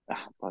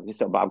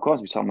Bob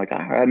Crosby. So I'm like, all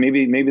right,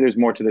 maybe there's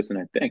more to this than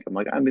I think. I'm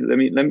like, let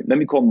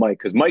me call Mike,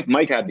 because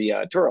Mike had the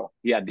Turo.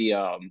 He had the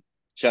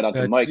shout out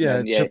to Mike, Yeah,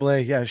 man. Yeah,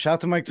 AAA. Yeah, shout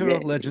out to Mike yeah,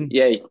 Turo, legend.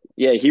 yeah,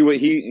 yeah.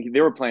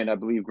 They were playing, I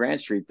believe, Grand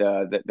Street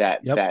Yep.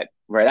 that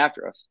right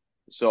after us.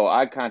 So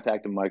I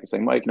contacted Mike and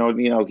saying, Mike,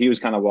 he was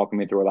kind of walking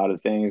me through a lot of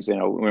things.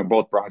 We're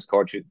both Bronx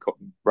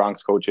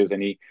coaches,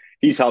 and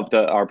he's helped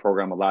our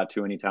program a lot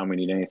too. Anytime we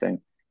need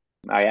anything,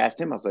 I asked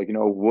him. I was like,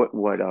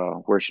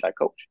 where should I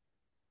coach?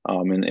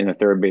 In a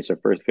third base or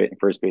first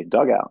base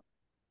dugout.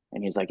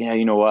 And he's like, yeah,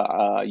 you know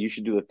what? You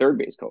should do the third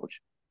base coach,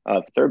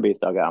 third base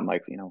dugout. I'm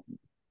like,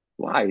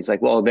 why? He's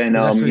like, well, then,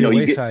 Because that's the you get,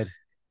 wayside.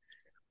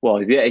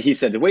 well, yeah, he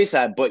said the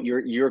wayside, but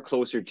you're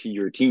closer to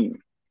your team.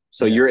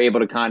 So Yeah. you're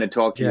able to kind of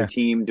talk to your Yeah.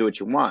 team, do what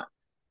you want.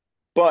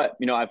 But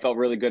I felt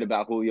really good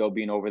about Julio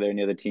being over there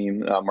near the team,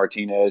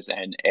 Martinez,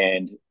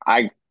 and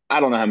I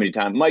don't know how many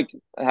times Mike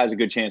has a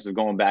good chance of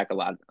going back a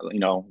lot.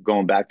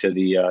 Going back to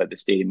the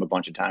stadium a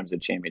bunch of times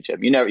at championship.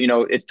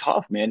 It's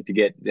tough, man, to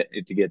get there.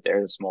 It's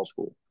a small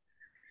school.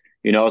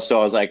 So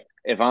I was like,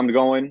 if I'm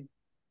going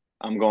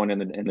in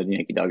the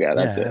Yankee dugout. Yeah,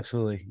 That's it.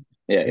 absolutely.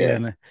 Yeah, Yeah,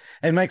 yeah.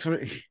 and Mike's,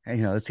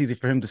 it's easy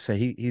for him to say.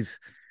 He's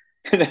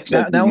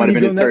that now might when have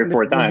you been go his that third or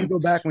fourth time.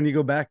 when you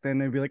go back, then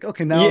they'd be like,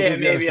 okay, now I'll go Yeah, to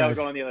the other maybe I'll side.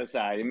 go on the other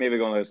side. Maybe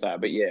go on the other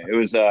side. But yeah, it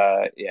was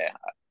yeah.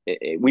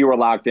 We were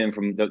locked in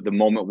from the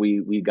moment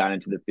we got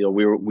into the field.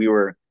 We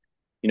were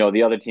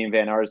the other team,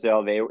 Van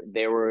Arsdale.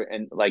 They were,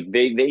 and like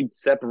they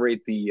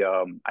separate the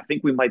I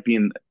think we might be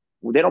in.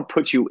 They don't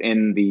put you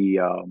in the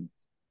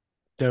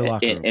Their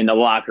locker room. in the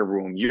locker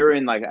room. You're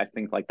in, like, I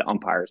think, like the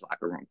umpire's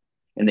locker room,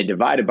 and they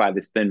divided by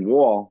this thin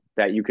wall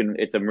that you can.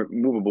 It's a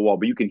movable wall,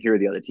 but you can hear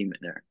the other team in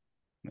there.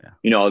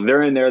 Yeah,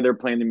 They're in there, they're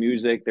playing the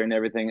music, they're in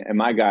everything. And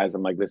my guys,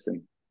 I'm like,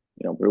 listen,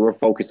 we're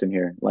focusing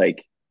here.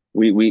 Like,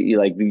 we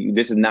like,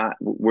 this is not,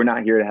 we're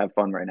not here to have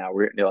fun right now.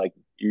 They're like,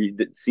 you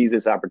seize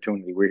this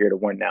opportunity. We're here to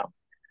win now.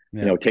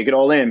 yeah. Take it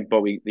all in,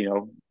 but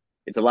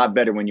it's a lot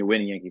better when you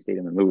win in Yankee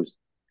Stadium and lose.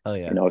 Oh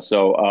yeah.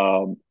 So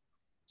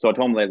I told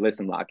them, like,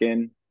 listen, lock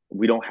in.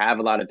 We don't have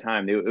a lot of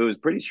time. It was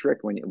pretty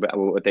strict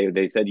what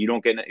they said. We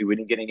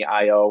didn't get any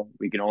IO.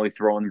 We can only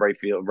throw in right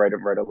field, right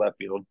or left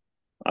field.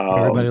 For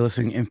everybody Um,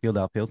 listening, infield,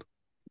 outfield.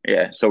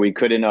 yeah, so we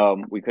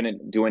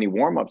couldn't do any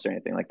warm ups or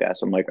anything like that.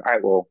 So I'm like, all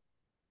right, well,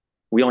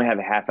 we only have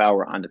a half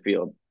hour on the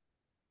field.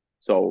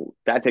 So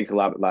that takes a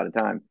lot of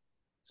time.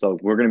 So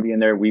we're going to be in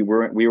there. We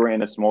were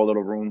in a small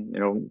little room,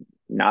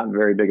 not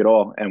very big at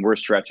all, and we're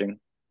stretching.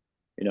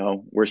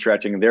 We're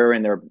stretching. They're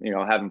in there,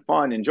 having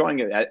fun, enjoying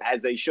it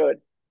as they should.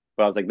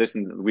 But I was like,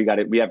 listen, we got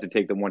it. We have to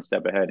take them one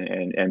step ahead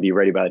and be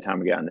ready by the time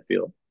we get on the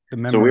field. The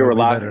So we memory will were be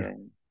locked. better.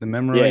 The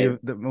memory Yeah, of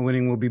the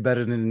winning will be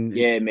better than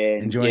yeah,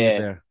 man. enjoying it Yeah,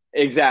 there.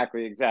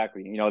 exactly,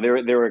 exactly. They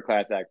were a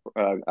class act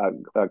What was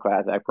the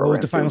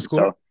program final too.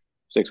 score?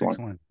 So 6-1.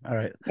 6-1. All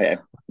right. Yeah,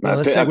 Well,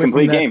 let's a segue from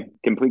that.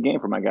 complete game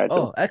for my guy too.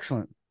 Oh,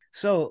 excellent.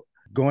 So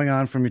going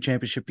on from your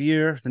championship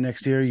year, the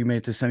next year you made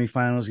it to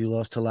semifinals. You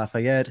lost to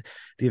Lafayette,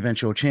 the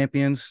eventual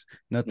champions.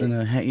 Yeah, Nothing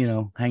to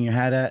hang your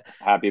hat at.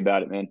 happy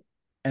about it, man.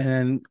 And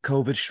then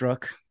COVID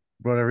struck,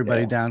 brought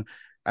everybody Yeah, down.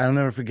 I'll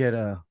never forget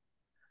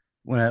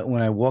when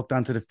I walked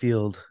onto the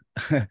field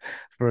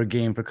for a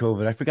game for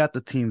COVID. I forgot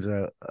the teams,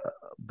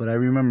 but I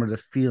remember the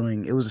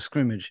feeling. It was a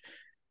scrimmage,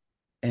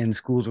 and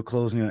schools were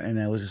closing, and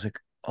I was just like,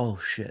 "Oh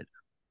shit,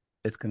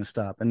 it's gonna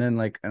stop." And then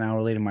like an hour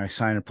later, my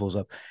signer pulls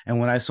up, and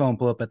when I saw him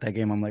pull up at that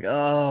game, I'm like,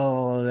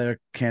 "Oh, they're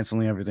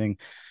canceling everything."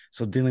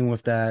 So dealing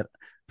with that,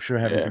 I'm sure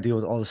having to yeah. deal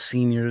with all the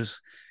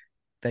seniors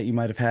that you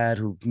might have had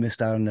who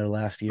missed out on their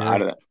last Out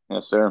year. of it.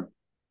 Yes, sir.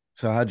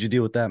 So how'd you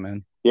deal with that,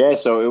 man? Yeah,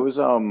 so it was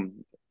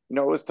it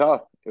was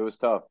tough. It was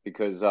tough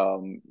because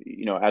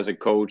as a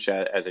coach,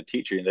 as a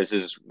teacher, this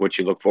is what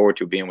you look forward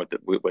to being with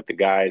the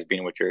guys,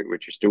 being with your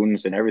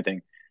students and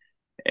everything.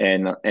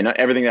 And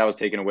everything that was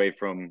taken away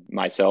from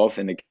myself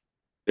and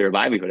their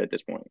livelihood at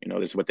this point.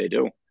 This is what they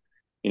do.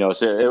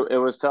 So it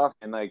was tough.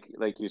 And like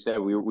you said,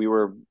 we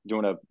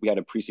had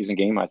a preseason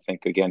game, I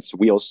think, against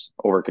Wheels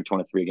over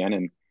Katona 3 again.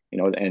 And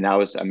and I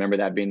remember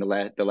that being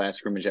the last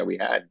scrimmage that we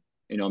had.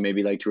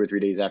 Maybe like 2 or 3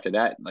 days after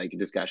that, like it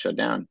just got shut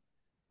down.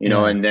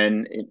 Yeah, And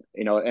then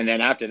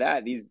after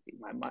that,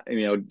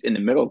 in the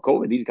middle of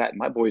COVID, these guys,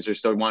 my boys are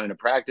still wanting to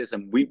practice,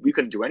 and we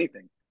couldn't do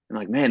anything. I'm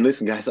like, man,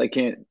 listen, guys, I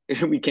can't,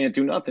 we can't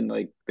do nothing.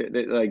 Like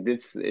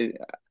this, I you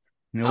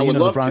would know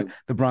love to.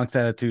 The Bronx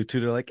attitude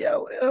too. They're like, "Yeah,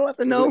 I don't have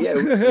to know." Yeah,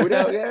 who the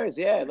hell cares?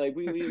 Yeah, like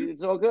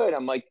it's all good.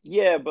 I'm like,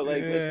 yeah, but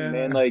like, listen,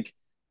 man, Yeah. like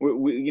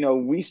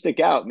we stick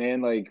out,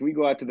 man. Like we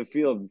go out to the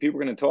field, people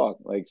are gonna talk.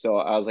 Like, so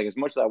I was like, as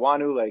much as I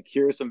want to, like,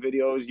 here are some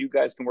videos. You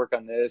guys can work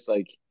on this,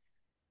 like.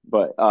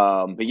 But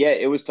yeah,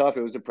 it was tough.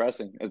 It was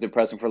depressing. It was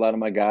depressing for a lot of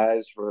my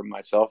guys, for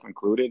myself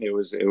included. It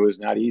was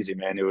not easy,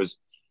 man. It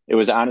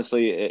was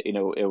honestly,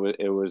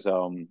 it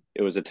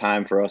was a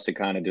time for us to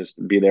kind of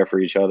just be there for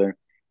each other.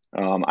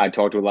 I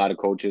talked to a lot of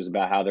coaches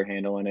about how they're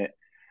handling it.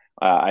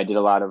 I did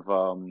a lot of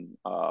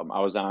I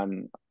was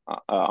on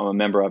I'm a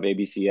member of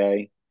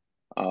ABCA.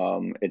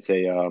 It's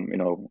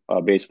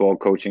a baseball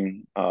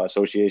coaching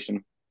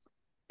association,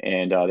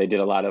 and they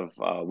did a lot of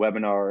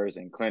webinars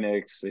and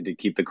clinics to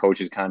keep the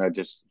coaches kind of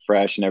just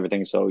fresh and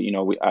everything. So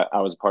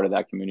I was part of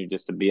that community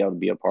just to be able to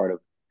be a part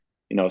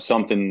of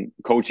something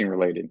coaching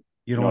related.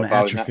 You don't want to If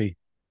I was not, atrophy.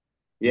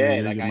 yeah,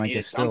 You like I might get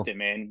needed still. something,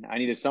 man. I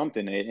needed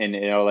something,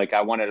 and like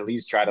I wanted to at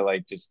least try to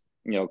like just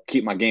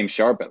keep my game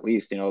sharp at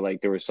least.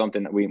 Like there was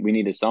something that we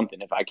needed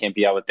something. If I can't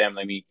be out with them,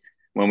 let me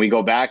when we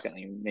go back,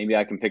 maybe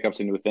I can pick up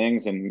some new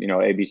things. And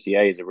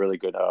ABCA is a really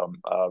good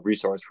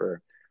resource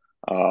for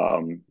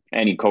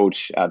any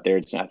coach out there.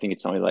 I think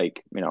it's only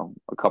like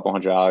a couple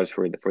 $100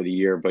 for the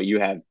year, but you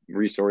have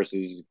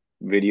resources,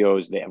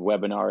 videos, they have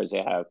webinars,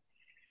 they have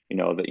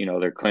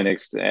their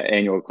clinics,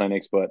 annual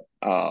clinics. But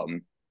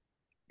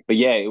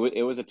yeah,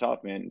 it was a tough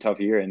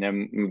year. And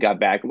then when we got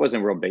back, it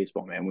wasn't real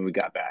baseball, man. When we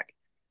got back,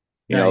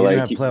 No, you didn't like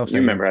have you, playoffs you that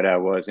remember year. how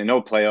that was, and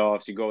no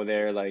playoffs. You go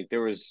there, like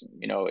there was,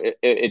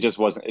 it just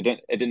wasn't. It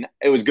didn't.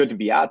 It was good to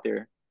be out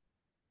there.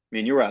 I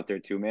mean, you were out there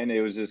too, man. It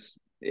was just,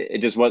 it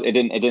just was. It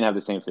didn't have the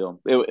same feel.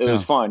 It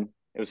was No. fun.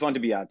 It was fun to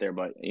be out there,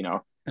 but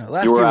No, you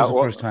last were year was out. the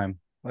first Well, time.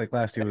 Like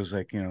last year was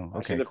like, actually,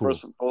 okay, the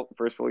cool.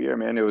 first full year,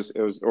 man. It was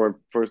or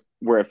first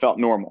where it felt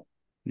normal.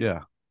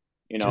 Yeah.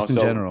 Just in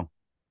So general.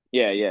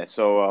 yeah, yeah.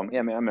 So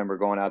yeah, man. I remember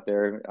going out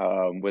there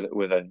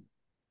with a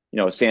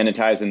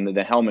sanitizing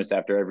the helmets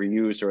after every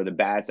use or the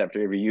bats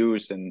after every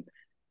use, and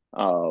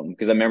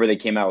because I remember they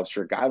came out with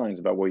strict guidelines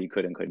about what you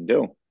could and couldn't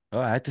do. Oh,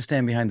 I had to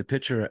stand behind the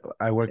pitcher.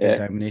 I worked at Yeah,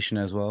 Diamond Nation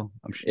as well.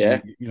 I'm sure yeah,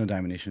 you know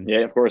Diamond Nation. yeah.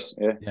 Of course,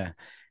 yeah. Yeah.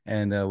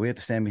 And we had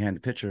to stand behind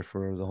the pitcher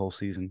for the whole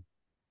season.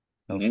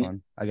 That was Hmm.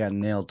 fun. I got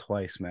nailed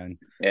twice, man.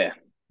 Yeah,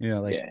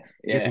 Like yeah,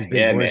 you get yeah, these big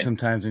yeah, boys man.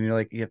 sometimes and you're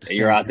like, you have to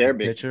You're stand out behind there, the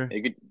but pitcher.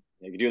 you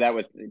could do that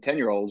with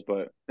 10-year-olds,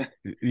 but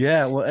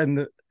Yeah. Well,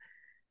 and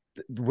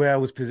where I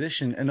was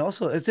positioned, and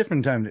also it's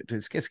different time. It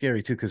gets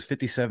scary too, because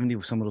 50, 70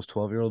 with some of those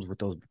 12-year-olds with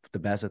the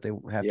bats that they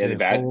have yeah, the today.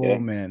 bad, Oh yeah,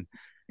 man.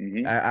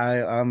 hmm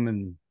I'm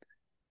in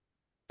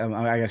I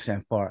gotta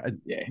stand far.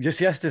 yeah. Just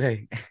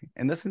yesterday,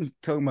 and this is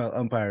talking about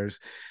umpires.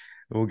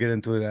 We'll get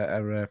into it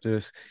right after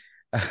this.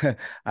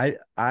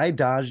 I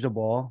dodged a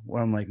ball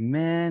where I'm like,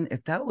 man,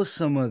 if that was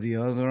some of the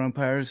other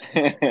umpires,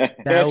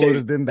 that would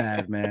have been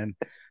bad, man.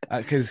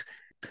 Because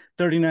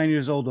 39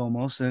 years old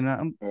almost, and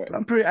Right.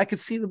 I'm pretty. I could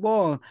see the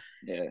ball,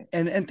 Yeah,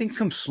 and things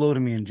come slow to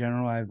me in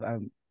general.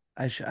 I've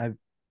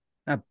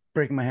not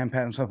breaking my hand,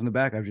 patting myself in the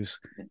back. I've just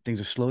things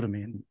are slow to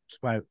me, and that's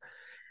why.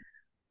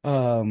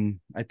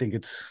 I think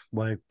it's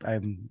why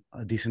I'm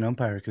a decent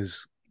umpire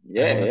because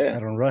Yeah, I yeah,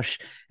 don't rush,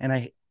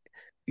 and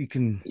you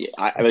can yeah.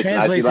 it Listen.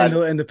 I see a translates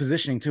lot. into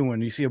positioning too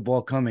when you see a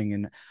ball coming,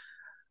 and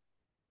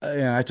I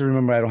have to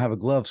remember I don't have a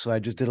glove, so I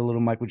just did a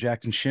little Michael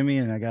Jackson shimmy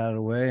and I got out of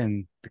the way,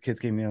 and the kids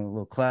gave me a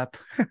little clap.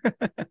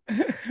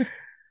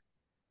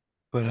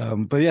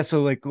 But yeah,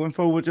 so like going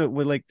forward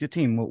with like your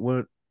team,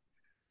 what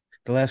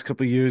the last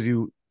couple of years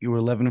you were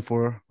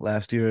 11-4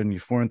 last year, and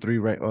you're 4-3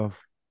 right off.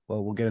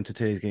 Well, we'll get into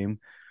today's game.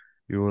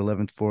 You were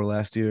 11-4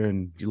 last year,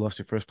 and you lost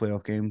your first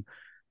playoff game.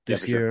 Yeah, for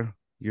This sure. year,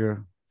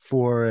 you're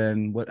four,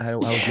 and how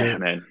was Yeah,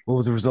 man. what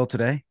was the result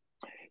today?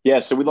 Yeah,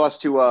 so we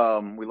lost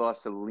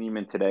to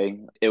Lehman today.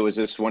 It was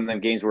just one of them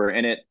games where we're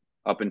in it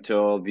up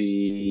until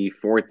the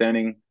fourth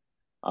inning.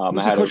 I Who's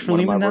the had coach for one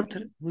of my Lehman now rookie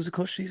today? Who's the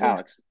coach these days?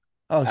 Alex,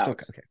 Oh, it's still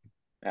Alex, okay.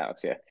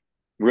 Alex. Yeah,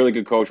 really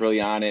good coach,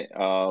 really on it.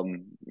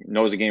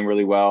 Knows the game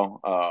really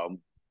well.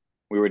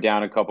 We were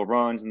down a couple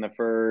runs in the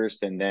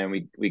first, and then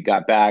we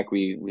got back.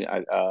 We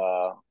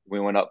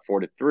went up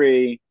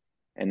 4-3,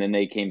 and then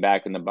they came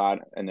back in the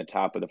bottom in the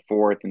top of the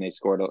fourth, and they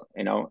scored.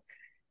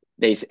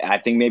 They I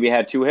think maybe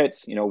had two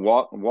hits.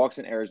 Walks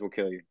and errors will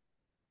kill you.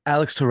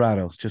 Alex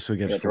Torado, just so we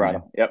get his Yeah, full name.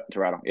 Toronto. Yep,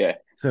 Toronto. Yeah.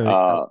 So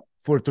Uh,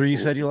 4-3, you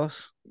said you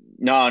lost?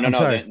 no, no, I'm no.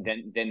 sorry.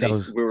 Then That they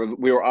was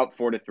we were up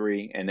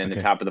 4-3, and then the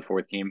okay. top of the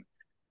fourth came.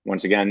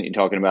 Once again, you're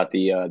talking about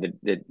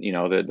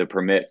the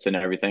permits and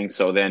everything.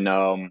 So then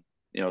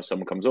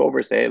someone comes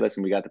over, say, hey,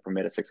 listen, we got the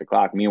permit at 6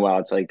 o'clock. Meanwhile,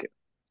 it's like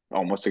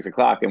almost 6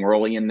 o'clock, and we're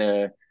only in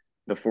the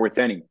fourth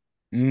inning.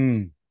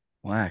 Mm,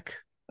 whack.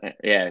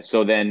 Yeah.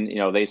 So then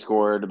they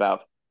scored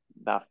about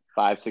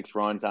 5-6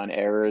 runs on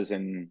errors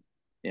and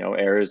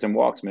errors and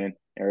walks, man,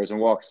 errors and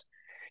walks.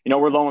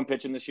 We're low in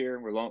pitching this year.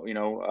 We're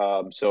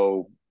low,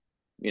 so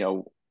you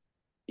know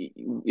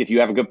if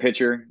you have a good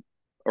pitcher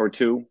or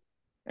two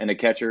and a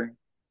catcher,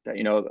 that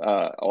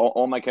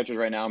all my catchers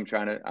right now,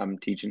 I'm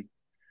teaching.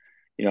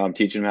 I'm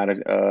teaching them how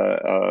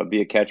to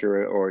be a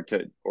catcher or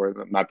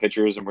my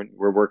pitchers, and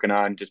we're working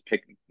on just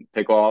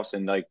pick offs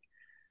and like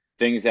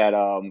things that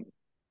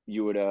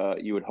you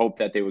would hope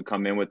that they would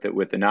come in with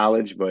the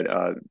knowledge, but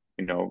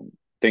you know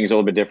things are a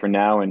little bit different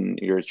now, and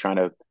you're just trying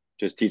to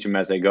just teach them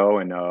as they go,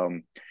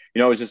 and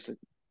it's just a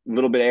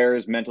little bit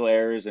errors, mental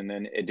errors, and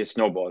then it just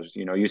snowballs.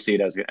 You see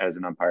it as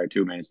an umpire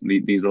too, man.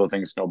 These little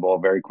things snowball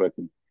very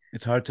quickly.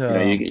 It's hard to You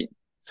know, you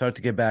it's hard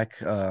to get back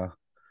to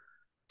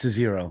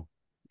zero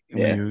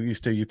when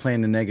yeah, you're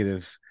playing the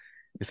negative.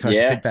 It's hard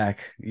to get yeah,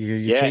 back. You're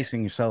yeah.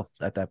 chasing yourself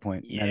at that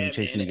point, not even Yeah,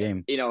 chasing man. the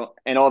game.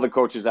 And all the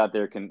coaches out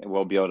there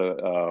will be able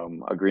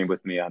to agree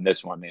with me on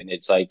this one, man.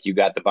 It's like you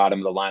got the bottom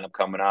of the lineup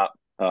coming up.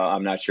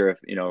 I'm not sure if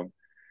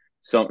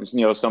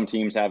some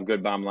teams have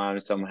good bottom line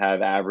and some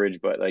have average,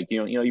 but like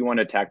you want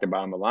to attack the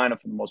bottom of the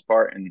lineup for the most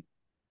part, and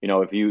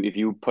if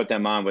you put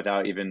them on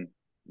without even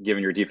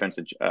giving your defense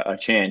a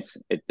chance,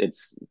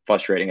 it's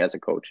frustrating as a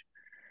coach.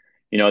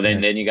 Then Yeah,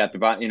 then you got the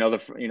bottom,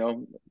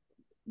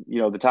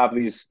 the top of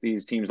these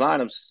teams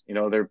lineups,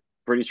 they're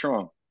pretty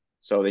strong.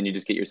 So then you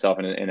just get yourself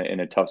in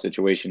a tough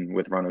situation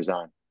with runners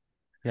on.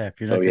 yeah. If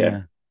you're So not yeah,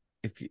 gonna,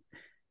 if you,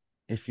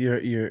 if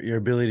your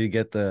ability to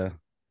get the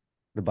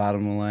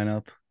bottom of the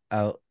lineup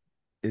out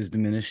is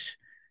diminished,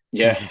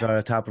 yeah, chances are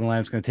the top of the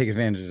lineup is going to take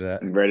advantage of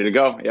that. I'm ready to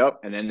go. Yep.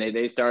 And then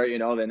they start,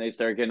 then they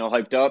start getting all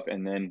hyped up,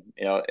 and then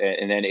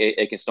and then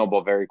it can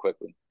snowball very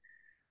quickly.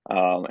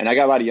 And I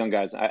got a lot of young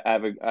guys. I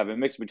have a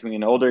mix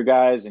between older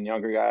guys and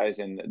younger guys,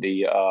 and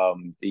the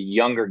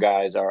younger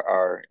guys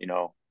are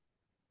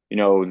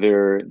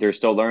they're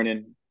still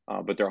learning,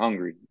 but they're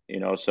hungry.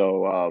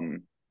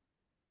 So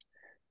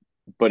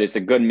but it's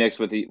a good mix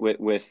with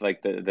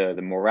like the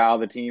morale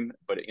of the team.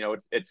 But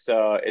it's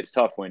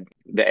tough when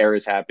the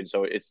errors happen.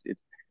 So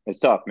it's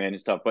tough, man.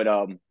 It's tough. But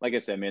like I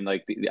said, man,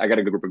 like I got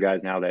a good group of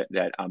guys now that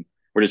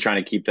we're just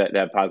trying to keep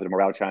that positive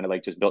morale, trying to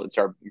like just build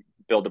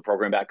the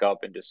program back up,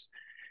 and just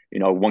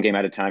one game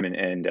at a time,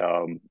 and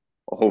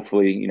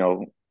hopefully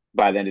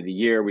by the end of the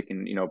year we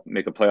can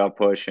make a playoff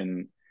push,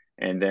 and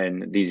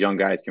then these young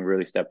guys can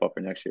really step up for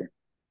next year.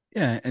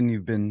 Yeah, and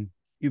you've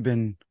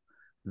been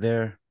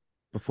there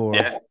before,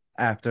 Yeah,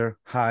 after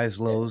highs,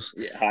 lows,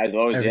 yeah, highs,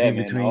 lows, yeah,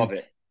 everything man, all between.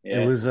 of it. It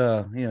Yeah.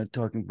 was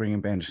talking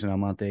bringing Banderson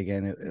Almonte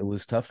again. It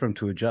was tough for him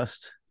to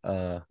adjust.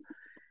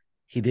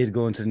 He did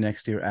go into the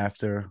next year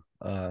after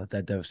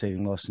that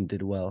devastating loss and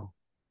did well.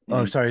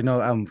 Oh, Mm. sorry, no,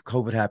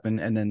 COVID happened,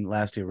 and then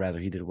last year rather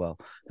he did well.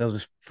 That was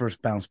his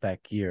first bounce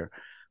back year,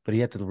 but he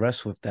had to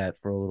rest with that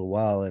for a little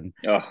while, and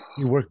Oh,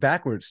 he worked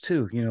backwards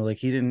too. Like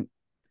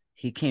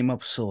he came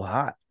up so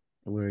hot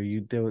where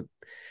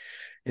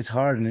it's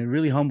hard, and it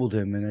really humbled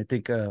him. And I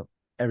think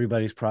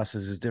everybody's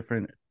process is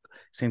different.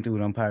 Same thing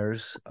with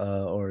umpires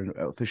or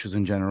officials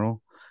in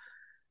general.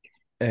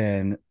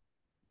 And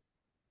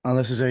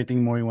unless there's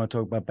anything more you want to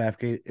talk about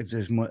Bathgate, if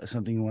there's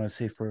something you want to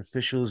say for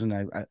officials, and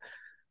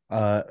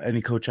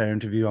any coach I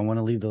interview, I want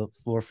to leave the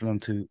floor for them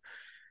to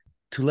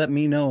let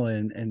me know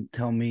and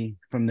tell me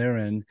from their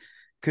end,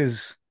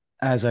 because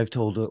as I've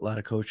told a lot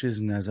of coaches,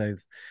 and as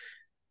I've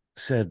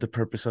said, the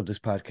purpose of this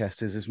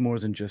podcast is more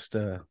than just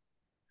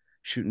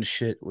shooting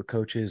shit with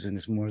coaches, and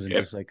it's more than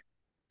Yep. just like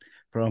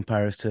for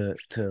umpires to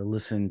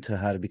listen to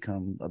how to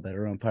become a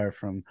better umpire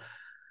from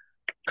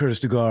Curtis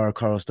Dugar,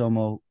 Carlos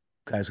Domo,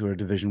 guys who are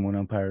Division 1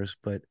 umpires.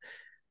 But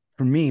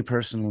for me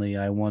personally,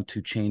 I want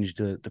to change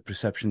the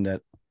perception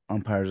that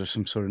umpires are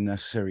some sort of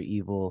necessary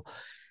evil,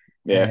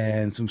 Yeah.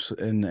 and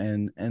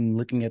and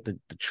looking at the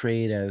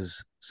trade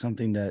as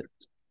something that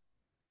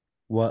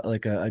what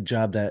like a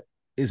job that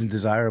isn't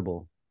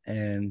desirable.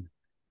 And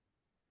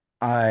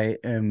I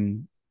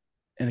am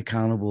an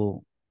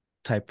accountable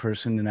type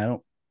person, and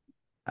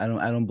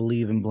I don't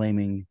believe in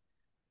blaming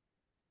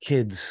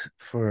kids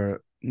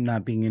for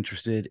not being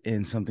interested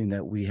in something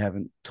that we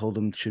haven't told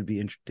them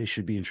they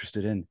should be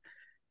interested in.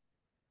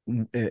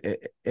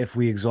 If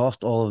we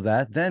exhaust all of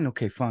that, then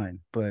okay, fine.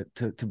 But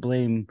to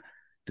blame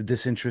the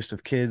disinterest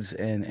of kids,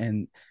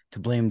 and to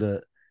blame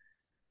the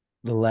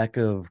lack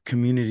of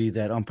community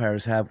that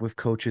umpires have with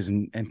coaches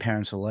and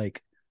parents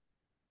alike,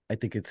 I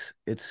think it's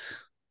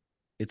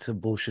a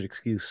bullshit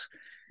excuse.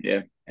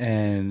 Yeah.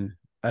 And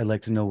I'd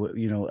like to know what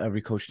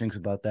every coach thinks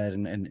about that,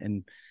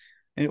 and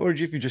or if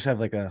you just have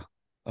like a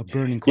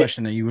burning Yeah.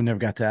 question that you never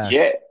got to ask.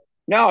 Yeah.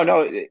 No,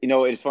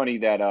 no. It's funny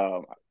that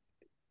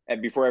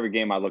before every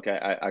game, I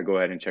go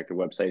ahead and check the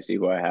website, see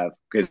who I have,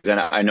 because then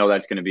I know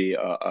that's going to be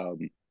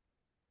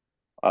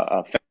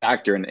a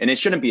factor, and it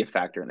shouldn't be a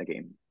factor in the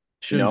game. You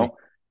Shouldn't be. know,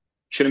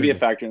 shouldn't be a Shouldn't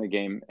be. factor in the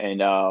game. And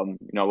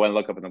when I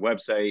look up on the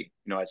website,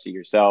 I see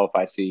yourself,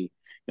 I see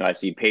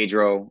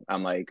Pedro.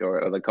 I'm like, or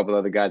a couple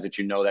other guys that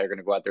that are going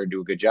to go out there and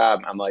do a good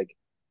job. I'm like,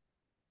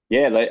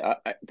 yeah, like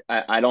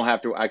I don't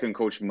have to. I can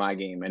coach my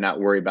game and not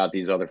worry about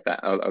these other things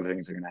that are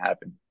going to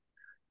happen.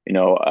 You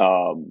know,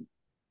 um,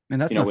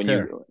 And that's not when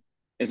fair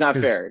it's not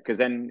because fair because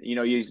then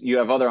you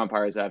have other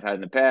umpires that I've had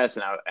in the past,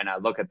 and I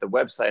look at the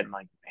website and I'm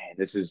like, man,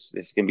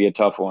 this can be a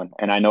tough one.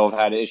 And I know I've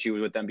had issues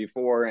with them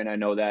before, and I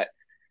know that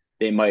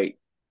they might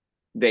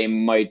they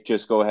might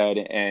just go ahead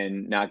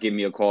and not give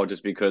me a call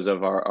just because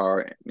of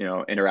our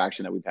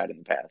interaction that we've had in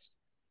the past.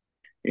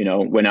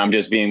 When I'm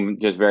just being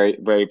just very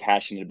very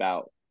passionate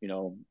about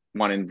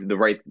wanting the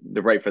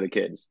right for the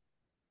kids.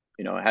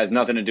 It has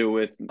nothing to do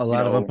with a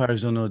lot of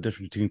umpires don't know the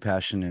difference between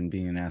passion and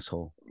being an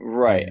asshole.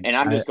 right. And And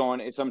I'm just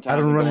going. I Sometimes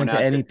don't I'm run going into out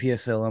there. any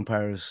PSL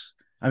umpires.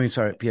 I mean,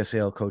 sorry,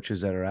 PSL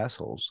coaches that are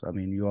assholes. I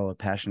mean, you all are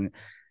passionate,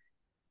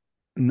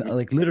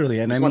 like literally,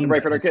 and I Just want the mean right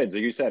that. for their Like, kids.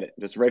 Like you said it.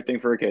 Just the right thing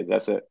for their kids.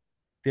 That's it.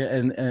 yeah,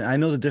 and I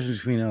know the difference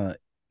between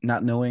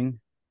not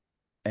knowing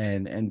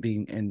and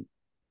being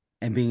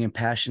and being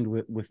impassioned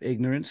with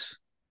ignorance,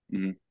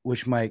 Mm-hmm.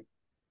 which might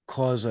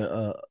cause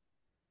a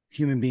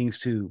human beings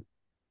to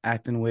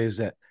act in ways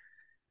that,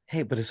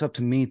 hey, but it's up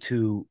to me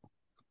to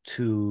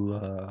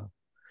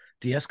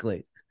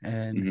de-escalate.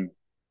 And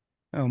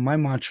Mm-hmm. my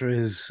mantra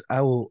is,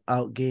 I will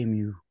outgame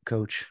you,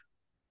 coach,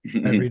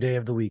 every Mm-hmm. day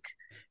of the week.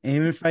 And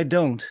even if I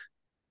don't,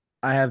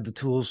 I have the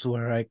tools to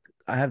where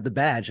I have the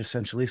badge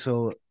essentially.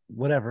 So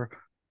whatever,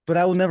 but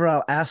I will never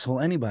out asshole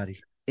anybody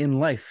in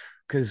life,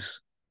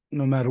 because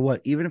no matter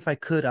what, even if I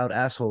could out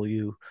asshole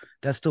you,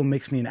 that still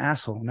makes me an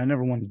asshole, and I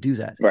never want to do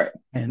that. Right.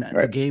 And the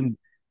Right. game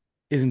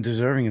isn't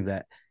deserving of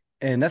that.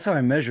 And that's how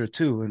I measure it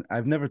too. And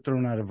I've never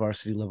thrown out a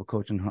varsity level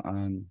coach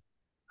on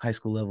high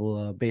school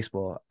level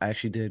baseball. I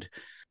actually did,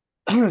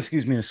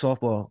 excuse me, a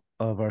softball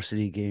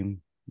varsity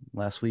game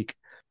last week,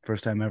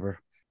 first time ever.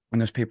 And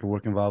there's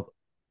paperwork involved.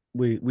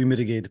 We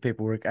mitigated the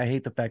paperwork. I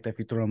hate the fact that if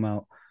you throw them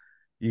out,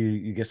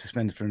 you get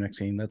suspended for the next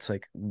game. That's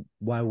like,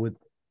 why would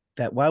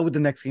why would the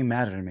next game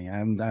matter to me?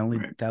 I only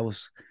Right. that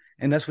was,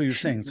 and that's what you're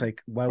saying. It's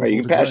like, why would Right. You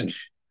hold can a passion. grudge?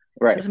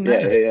 It Right. doesn't Yeah.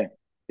 Yeah. matter. Yeah.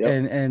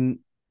 Yep.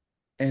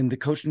 And the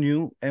coach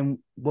knew. And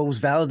what was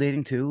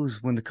validating too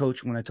was when I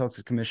talked to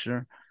the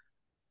commissioner,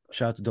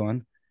 shout out to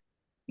Dawn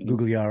Mm-hmm.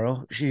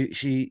 Gugliaro,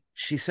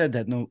 she said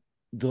that no,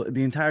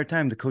 the entire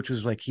time the coach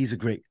was like, he's a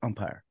great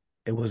umpire.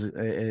 It wasn't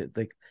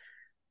like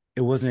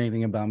it wasn't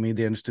anything about me.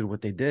 They understood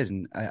what they did,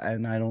 and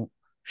I don't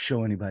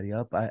show anybody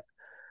up.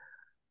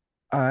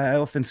 I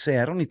often say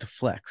I don't need to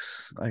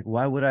flex. Like,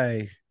 why would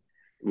I?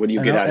 What do you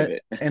An get out of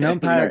it? You're not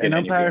getting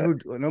anything out of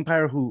it. an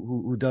umpire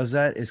who does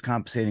that is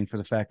compensating for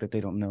the fact that they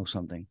don't know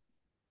something.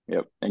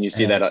 Yep. And And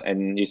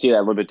you see that a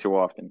little bit too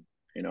often.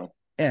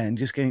 and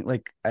just getting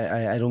like,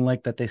 I don't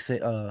like that they say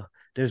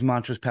there's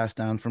mantras passed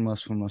down from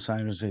us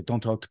signers that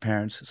don't talk to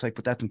parents. It's like,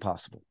 but that's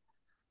impossible.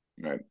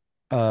 Right.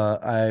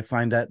 I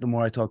find that the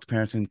more I talk to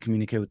parents and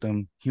communicate with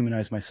them,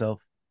 humanize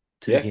myself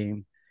to the Yeah.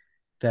 game,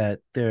 that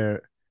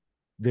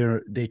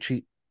they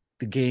treat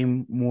the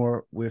game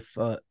more with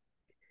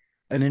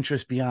an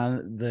interest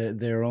beyond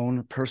their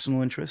own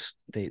personal interest.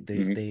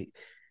 Mm-hmm.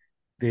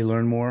 They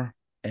learn more,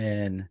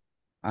 and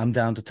I'm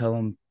down to tell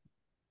them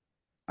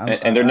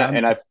And they're not.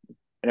 I'm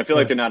And I feel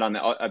like but they're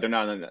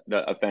not on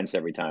the offense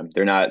every time.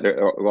 They're not.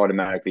 They're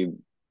automatically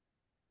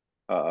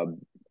uh,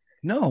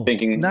 no,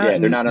 thinking. not Yeah.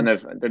 They're not on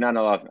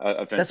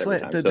offense that's every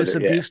what time. So this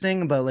they're yeah. abuse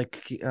thing about,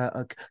 like,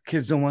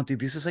 kids don't want the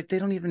abuse. It's like they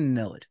don't even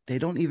know it. They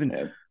don't even,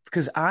 Yeah.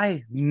 because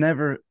I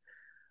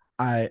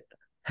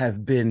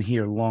have been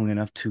here long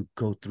enough to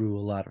go through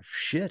a lot of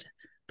shit,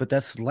 but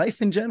that's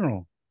life in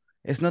general.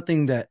 It's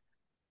nothing that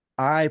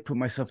I put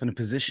myself in a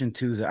position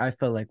too that I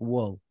felt like,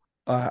 whoa,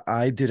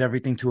 I did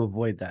everything to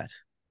avoid that.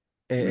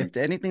 Mm-hmm. If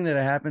anything that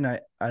happened,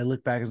 I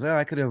look back and say, oh,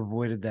 I could have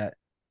avoided that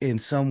in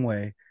some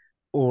way,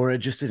 or it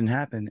just didn't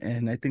happen.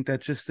 And I think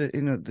that's just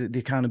the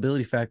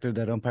accountability factor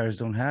that umpires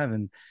don't have.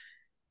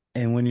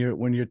 And when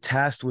you're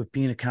tasked with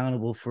being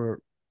accountable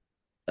for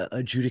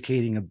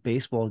adjudicating a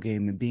baseball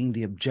game and being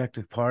the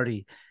objective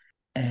party,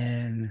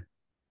 and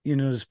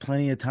there's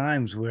plenty of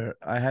times where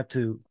I have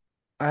to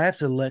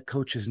let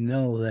coaches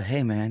know that,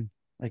 hey man,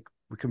 like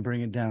we can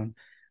bring it down.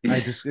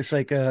 It's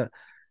like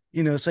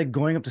it's like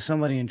going up to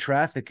somebody in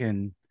traffic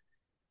and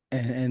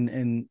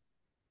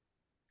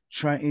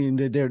trying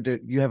they're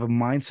you have a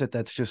mindset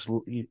that's just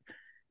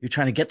you're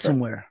trying to get Right.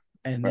 somewhere,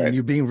 and Right.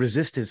 you're being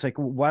resisted. It's like,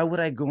 why would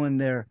I go in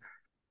there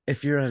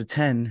if you're at a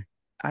 10?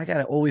 I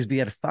gotta always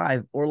be at a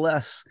 5 or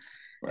less.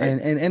 Right.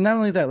 And not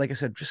only that, like I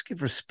said, just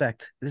give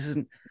respect. This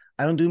isn't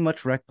I don't do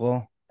much rec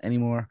ball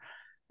anymore.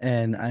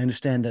 And I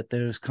understand that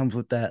there's comes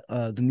with that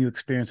the new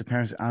experience of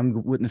parents.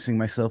 I'm witnessing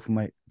myself with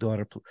my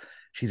daughter.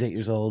 She's 8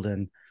 years old,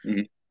 and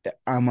Mm-hmm.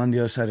 I'm on the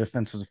other side of the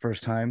fence for the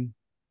first time,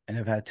 and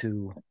I've had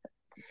to,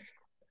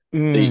 So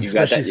you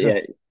got especially that.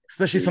 Yeah.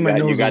 especially You somebody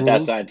got knows the that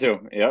rules. side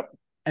too. Yep.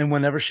 And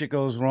whenever shit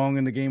goes wrong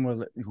in the game,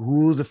 or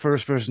who's the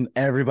first person,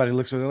 everybody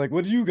looks at. They're like,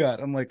 "What do you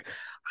got?" I'm like,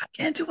 "I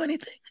can't do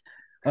anything."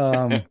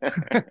 Um,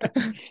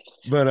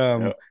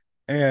 but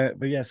Yep.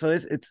 but yeah. So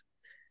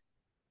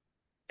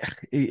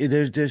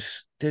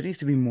there needs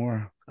to be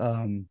more.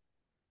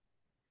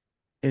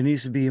 It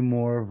needs to be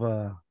more of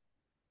a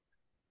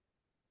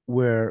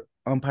where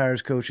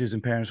umpires, coaches,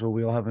 and parents, where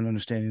we all have an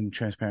understanding and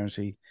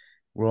transparency.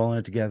 We're all in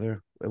it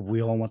together.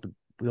 We all want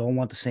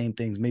the same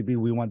things. Maybe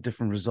we want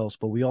different results,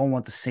 but we all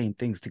want the same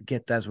things to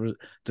get the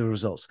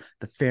results,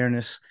 the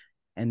fairness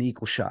and the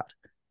equal shot.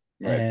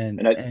 Right. And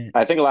And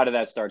I think a lot of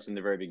that starts in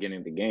the very beginning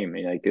of the game.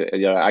 And like,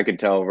 I could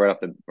tell right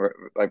off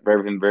like right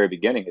from the very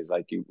beginning is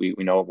like we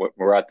know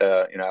we're at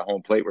the at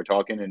home plate, we're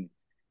talking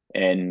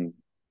and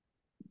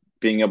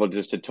being able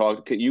just to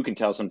talk. You can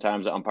tell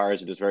sometimes the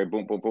umpires are just very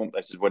boom, boom, boom.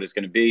 This is what it's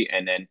going to be,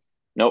 and then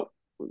nope,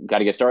 got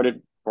to get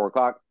started. 4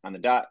 o'clock on the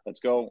dot. Let's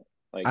go.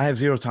 Like I have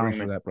zero bring tolerance them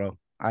for in. that, bro.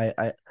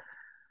 And,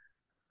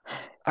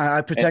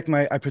 I protect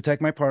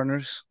my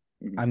partners.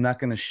 mhm, I'm not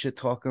gonna shit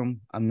talk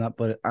them.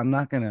 But I'm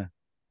not gonna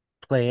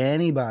play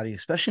anybody,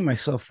 especially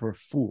myself, for a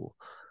fool.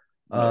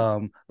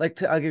 right.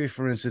 I'll give you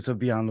for instance of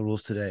Beyond the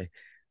Rules today.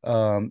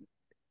 Um,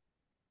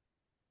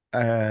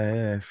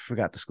 I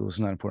forgot the school. It's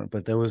not important,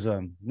 but there was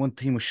one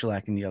team was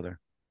shellacking the other,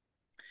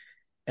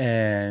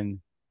 and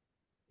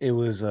it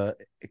was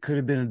it could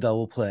have been a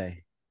double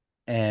play,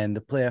 and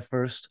the play at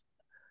first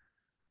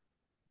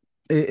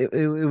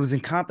it was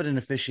incompetent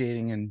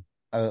officiating, and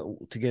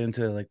to get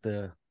into like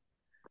the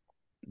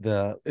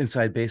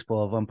inside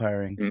baseball of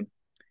umpiring, Mhm,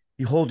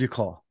 you hold your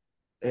call.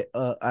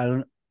 I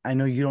don't. I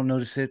know you don't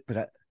notice it,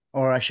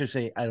 or I should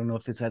say, I don't know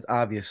if it's as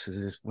obvious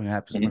as this when it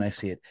happens when mhm, I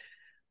see it.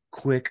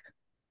 Quick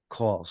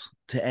calls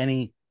to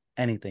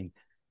anything,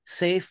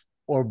 safe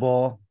or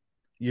ball.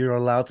 You're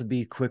allowed to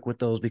be quick with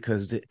those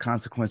because the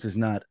consequence is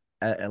not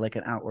like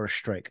an out or a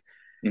strike.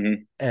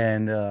 mhm.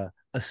 And a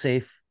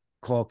safe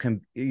call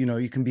can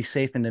you can be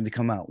safe and then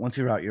become out. Once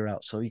you're out, you're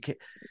out. So you can't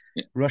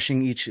Yeah.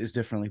 rushing each is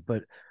differently.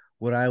 But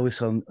what I always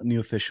tell new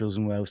officials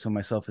and what I always tell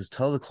myself is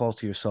tell the call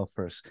to yourself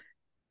first.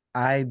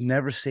 I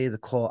never say the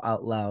call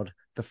out loud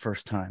the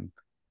first time.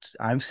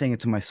 I'm saying it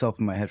to myself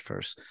in my head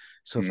first.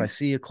 So if I Mhm.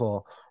 see a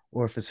call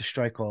or if it's a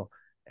strike call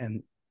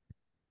and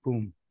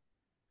boom,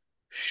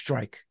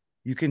 strike,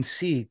 you can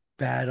see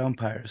bad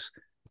umpires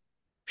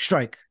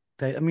strike.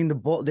 I mean, the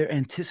ball, they're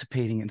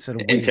anticipating instead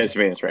of waiting.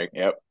 Anticipating strike.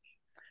 Yep.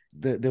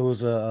 There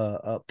was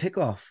a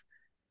pickoff.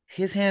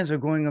 His hands are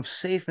going up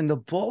safe and the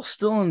ball's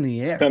still in the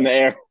Still air. in the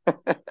air.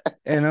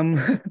 And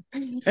I'm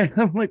and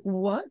I'm like,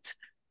 what?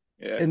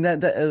 Yeah. And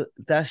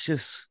that's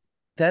just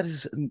that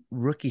is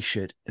rookie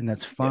shit, and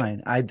that's Yeah.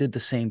 fine. I did the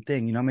same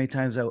thing. You know how many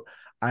times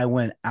I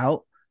went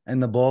out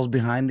and the ball's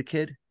behind the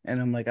kid, and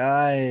I'm like,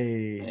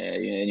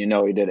 And you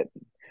know he did it.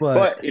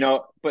 but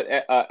But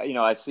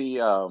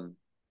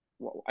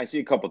I see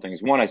a couple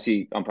things. One, I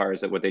see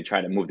umpires that what they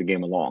try to move the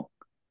game along.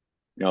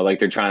 Like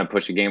they're trying to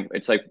push the game.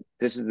 It's like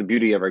this is the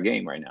beauty of our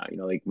game right now.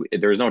 Like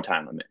there's no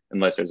time limit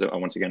unless there's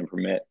once again a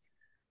permit.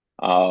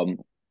 Um,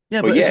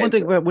 yeah, but but it's yeah, one it's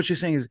thing. But what you're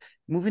saying is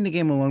moving the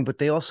game along, but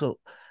they also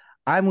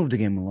I moved the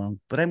game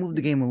along, but I moved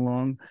the mm, game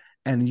along,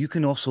 and you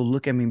can also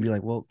look at me and be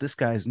like, well, this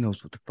guy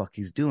knows what the fuck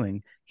he's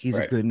doing. He's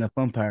a right. good enough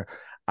umpire.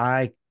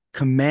 I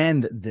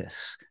command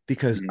this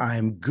because Mm-hmm.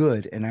 I'm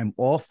good and I'm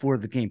all for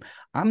the game.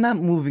 I'm not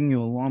moving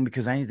you along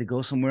because I need to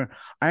go somewhere.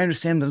 I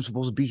understand that I'm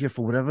supposed to be here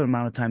for whatever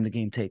amount of time the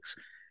game takes.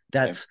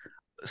 Yeah, That's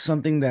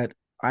something that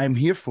I'm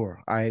here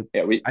for. yeah,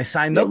 I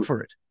signed yeah, up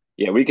for it.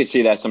 yeah, we could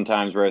see that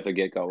sometimes right at the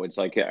get go. It's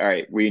like, all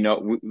right, we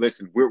know.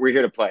 Listen, we're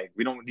here to play.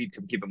 We don't need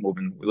to keep it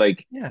moving.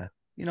 Like Yeah.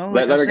 Like I'll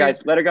let our say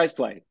guys let our guys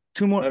play.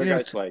 two more, Let our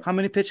guys play. how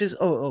many pitches?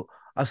 I'll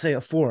say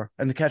a four.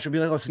 And the catcher will be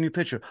like, oh, it's a new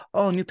pitcher.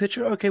 Oh, new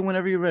pitcher. Okay,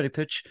 whenever you're ready,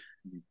 pitch.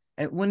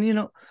 And when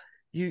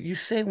you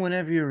say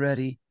whenever you're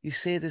ready, you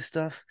say this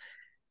stuff.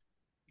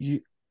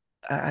 You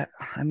I,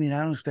 I mean,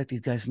 I don't expect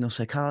these guys to know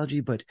psychology,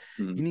 but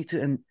Mm-hmm. you need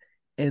to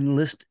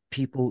enlist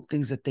people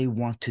things that they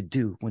want to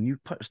do. When you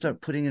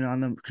start putting it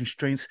on them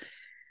constraints,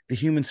 the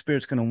human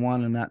spirit's going to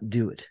want to not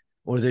do it,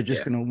 or they're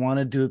just Yeah, going to want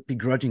to do it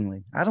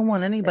begrudgingly. I don't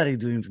want right. anybody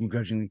doing it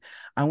begrudgingly.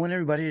 I want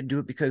everybody to do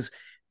it because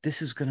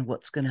this is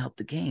what's going to help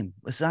the game.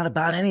 It's not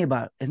about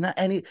it's not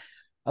any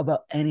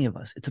about any of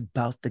us. It's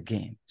about the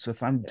game. So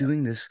if I'm Yeah.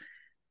 doing this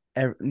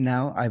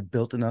now, I've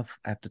built enough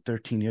after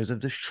 13 years of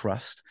this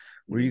trust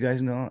where Mm-hmm. you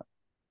guys know.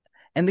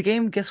 And the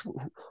game, guess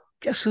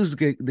who's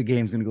the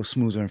game's going to go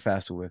smoother and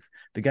faster with?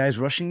 The guys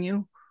rushing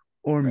you,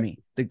 or Right. me,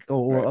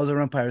 or Right.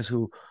 other umpires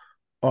who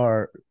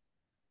are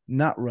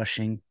not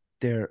rushing.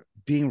 They're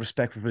being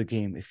respectful for the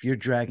game. If you're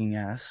dragging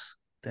ass,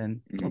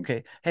 then Mm-hmm.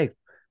 okay. Hey,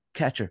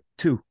 catcher,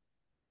 two.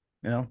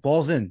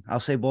 Balls in. I'll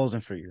say balls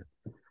in for you.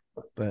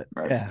 But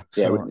Right. yeah,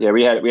 Yeah. so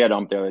We had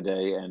ump the other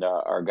day, and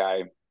our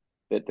guy,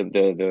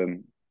 the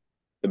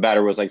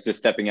batter was like just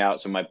stepping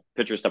out, so my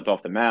pitcher stepped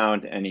off the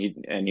mound, and he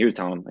was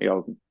telling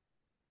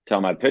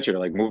my pitcher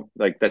like move,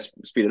 like let's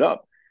speed it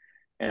up.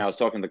 And I was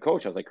talking to the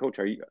coach. I was like, Coach,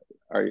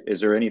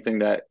 is there anything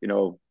that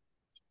do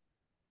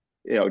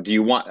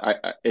you want?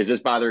 Is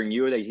this bothering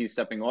you that he's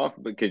stepping off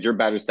because your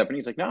batter's stepping?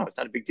 He's like, no, it's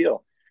not a big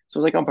deal. So I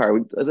was like, umpire,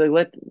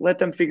 let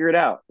them figure it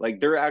out. Like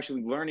they're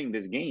actually learning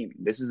this game.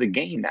 This is a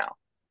game now.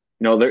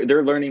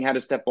 They're learning how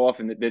to step off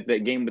in the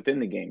game within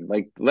the game.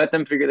 Like let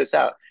them figure this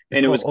out. it's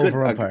And it called was good.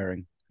 over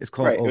umpiring. It's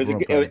called Right. It was over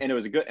a umpiring. and it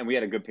was a good, and we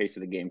had a good pace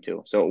of the game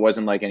too. So it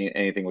wasn't like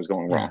anything was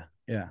going wrong.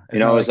 Yeah, yeah.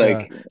 It was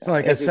like It's not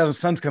like a let's just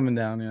sun's coming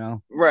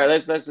down. right.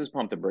 Let's just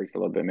pump the brakes a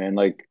little bit, man.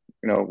 Like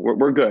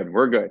we're good.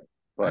 We're good.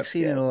 I've But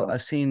seen it yeah. all. So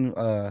I've seen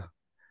the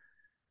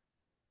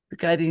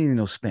guy didn't even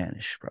know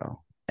Spanish,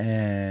 bro.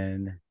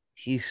 And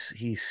he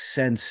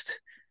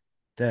sensed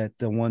that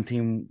the one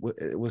team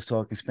was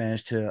talking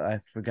Spanish to, I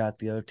forgot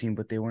the other team,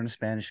 but they weren't a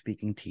Spanish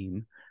speaking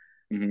team.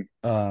 mhm,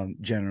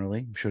 Generally,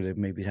 I'm sure they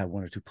maybe have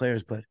one or two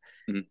players, but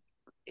mhm.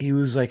 he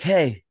was like,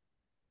 "Hey,"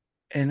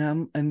 and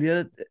the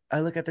other,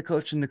 I look at the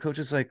coach, and the coach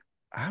is like,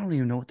 "I don't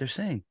even know what they're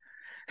saying."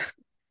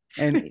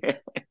 And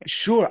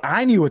sure,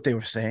 I knew what they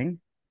were saying,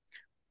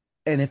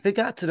 and if it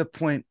got to the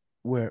point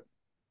where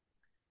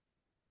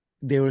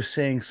they were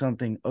saying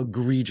something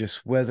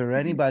egregious, whether Mhm,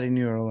 anybody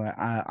knew or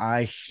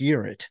I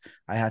hear it,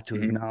 I have to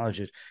mhm. acknowledge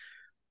it.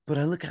 But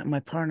I look at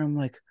my partner, I'm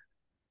like,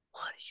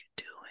 what are you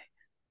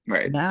doing?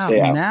 Right. Now,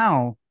 Stay out.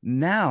 now,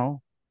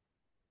 now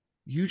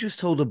you just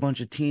told a bunch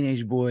of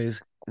teenage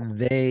boys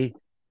they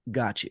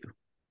got you.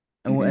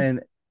 And Hmm.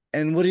 and,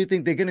 and what do you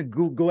think they're gonna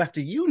go after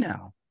you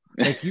now?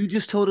 Like you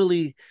just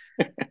totally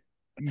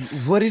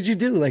what did you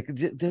do? Like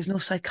there's no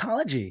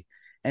psychology.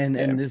 Yeah.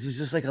 And this is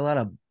just like a lot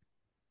of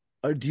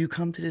or do you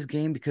come to this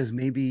game because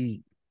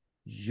maybe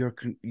you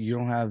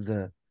don't have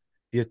the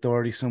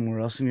authority somewhere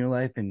else in your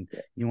life and Yeah.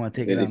 you want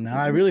to take it It out is now?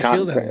 I it's really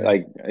feel that way.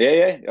 like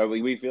yeah.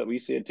 We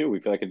see it too. We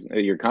feel like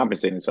you're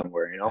compensating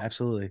somewhere.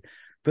 Absolutely.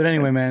 But Yeah.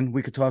 anyway, man,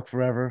 we could talk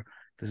forever.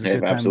 This is a Yeah,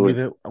 good time to leave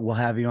absolutely. it. We'll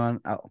have you on.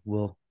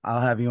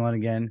 I'll have you on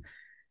again.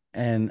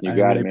 And You I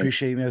got really it, man.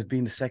 appreciate you as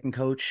being the second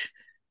coach.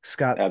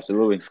 Scott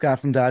Absolutely. Scott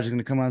from Dodge is going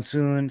to come on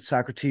soon.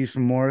 Socrates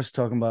from Morris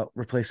talking about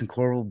replacing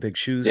Coral, big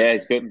shoes. Yeah,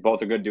 it's good.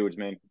 Both are good dudes,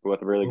 man.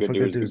 Both are really Both good are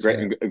good dudes. dudes. Great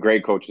Yeah. and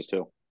great coaches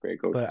too.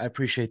 Great But I coaches.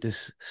 appreciate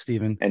this,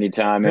 Stephen.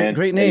 Anytime, Great, man.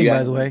 great Hey, you name, got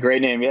by the way.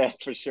 great name, yeah,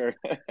 for sure.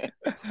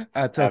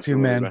 I'll talk to you, Absolutely,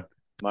 man. man.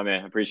 My man,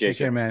 Take appreciate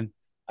you. care, man.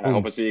 I hope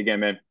Boom. I see you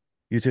again, man.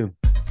 You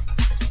too.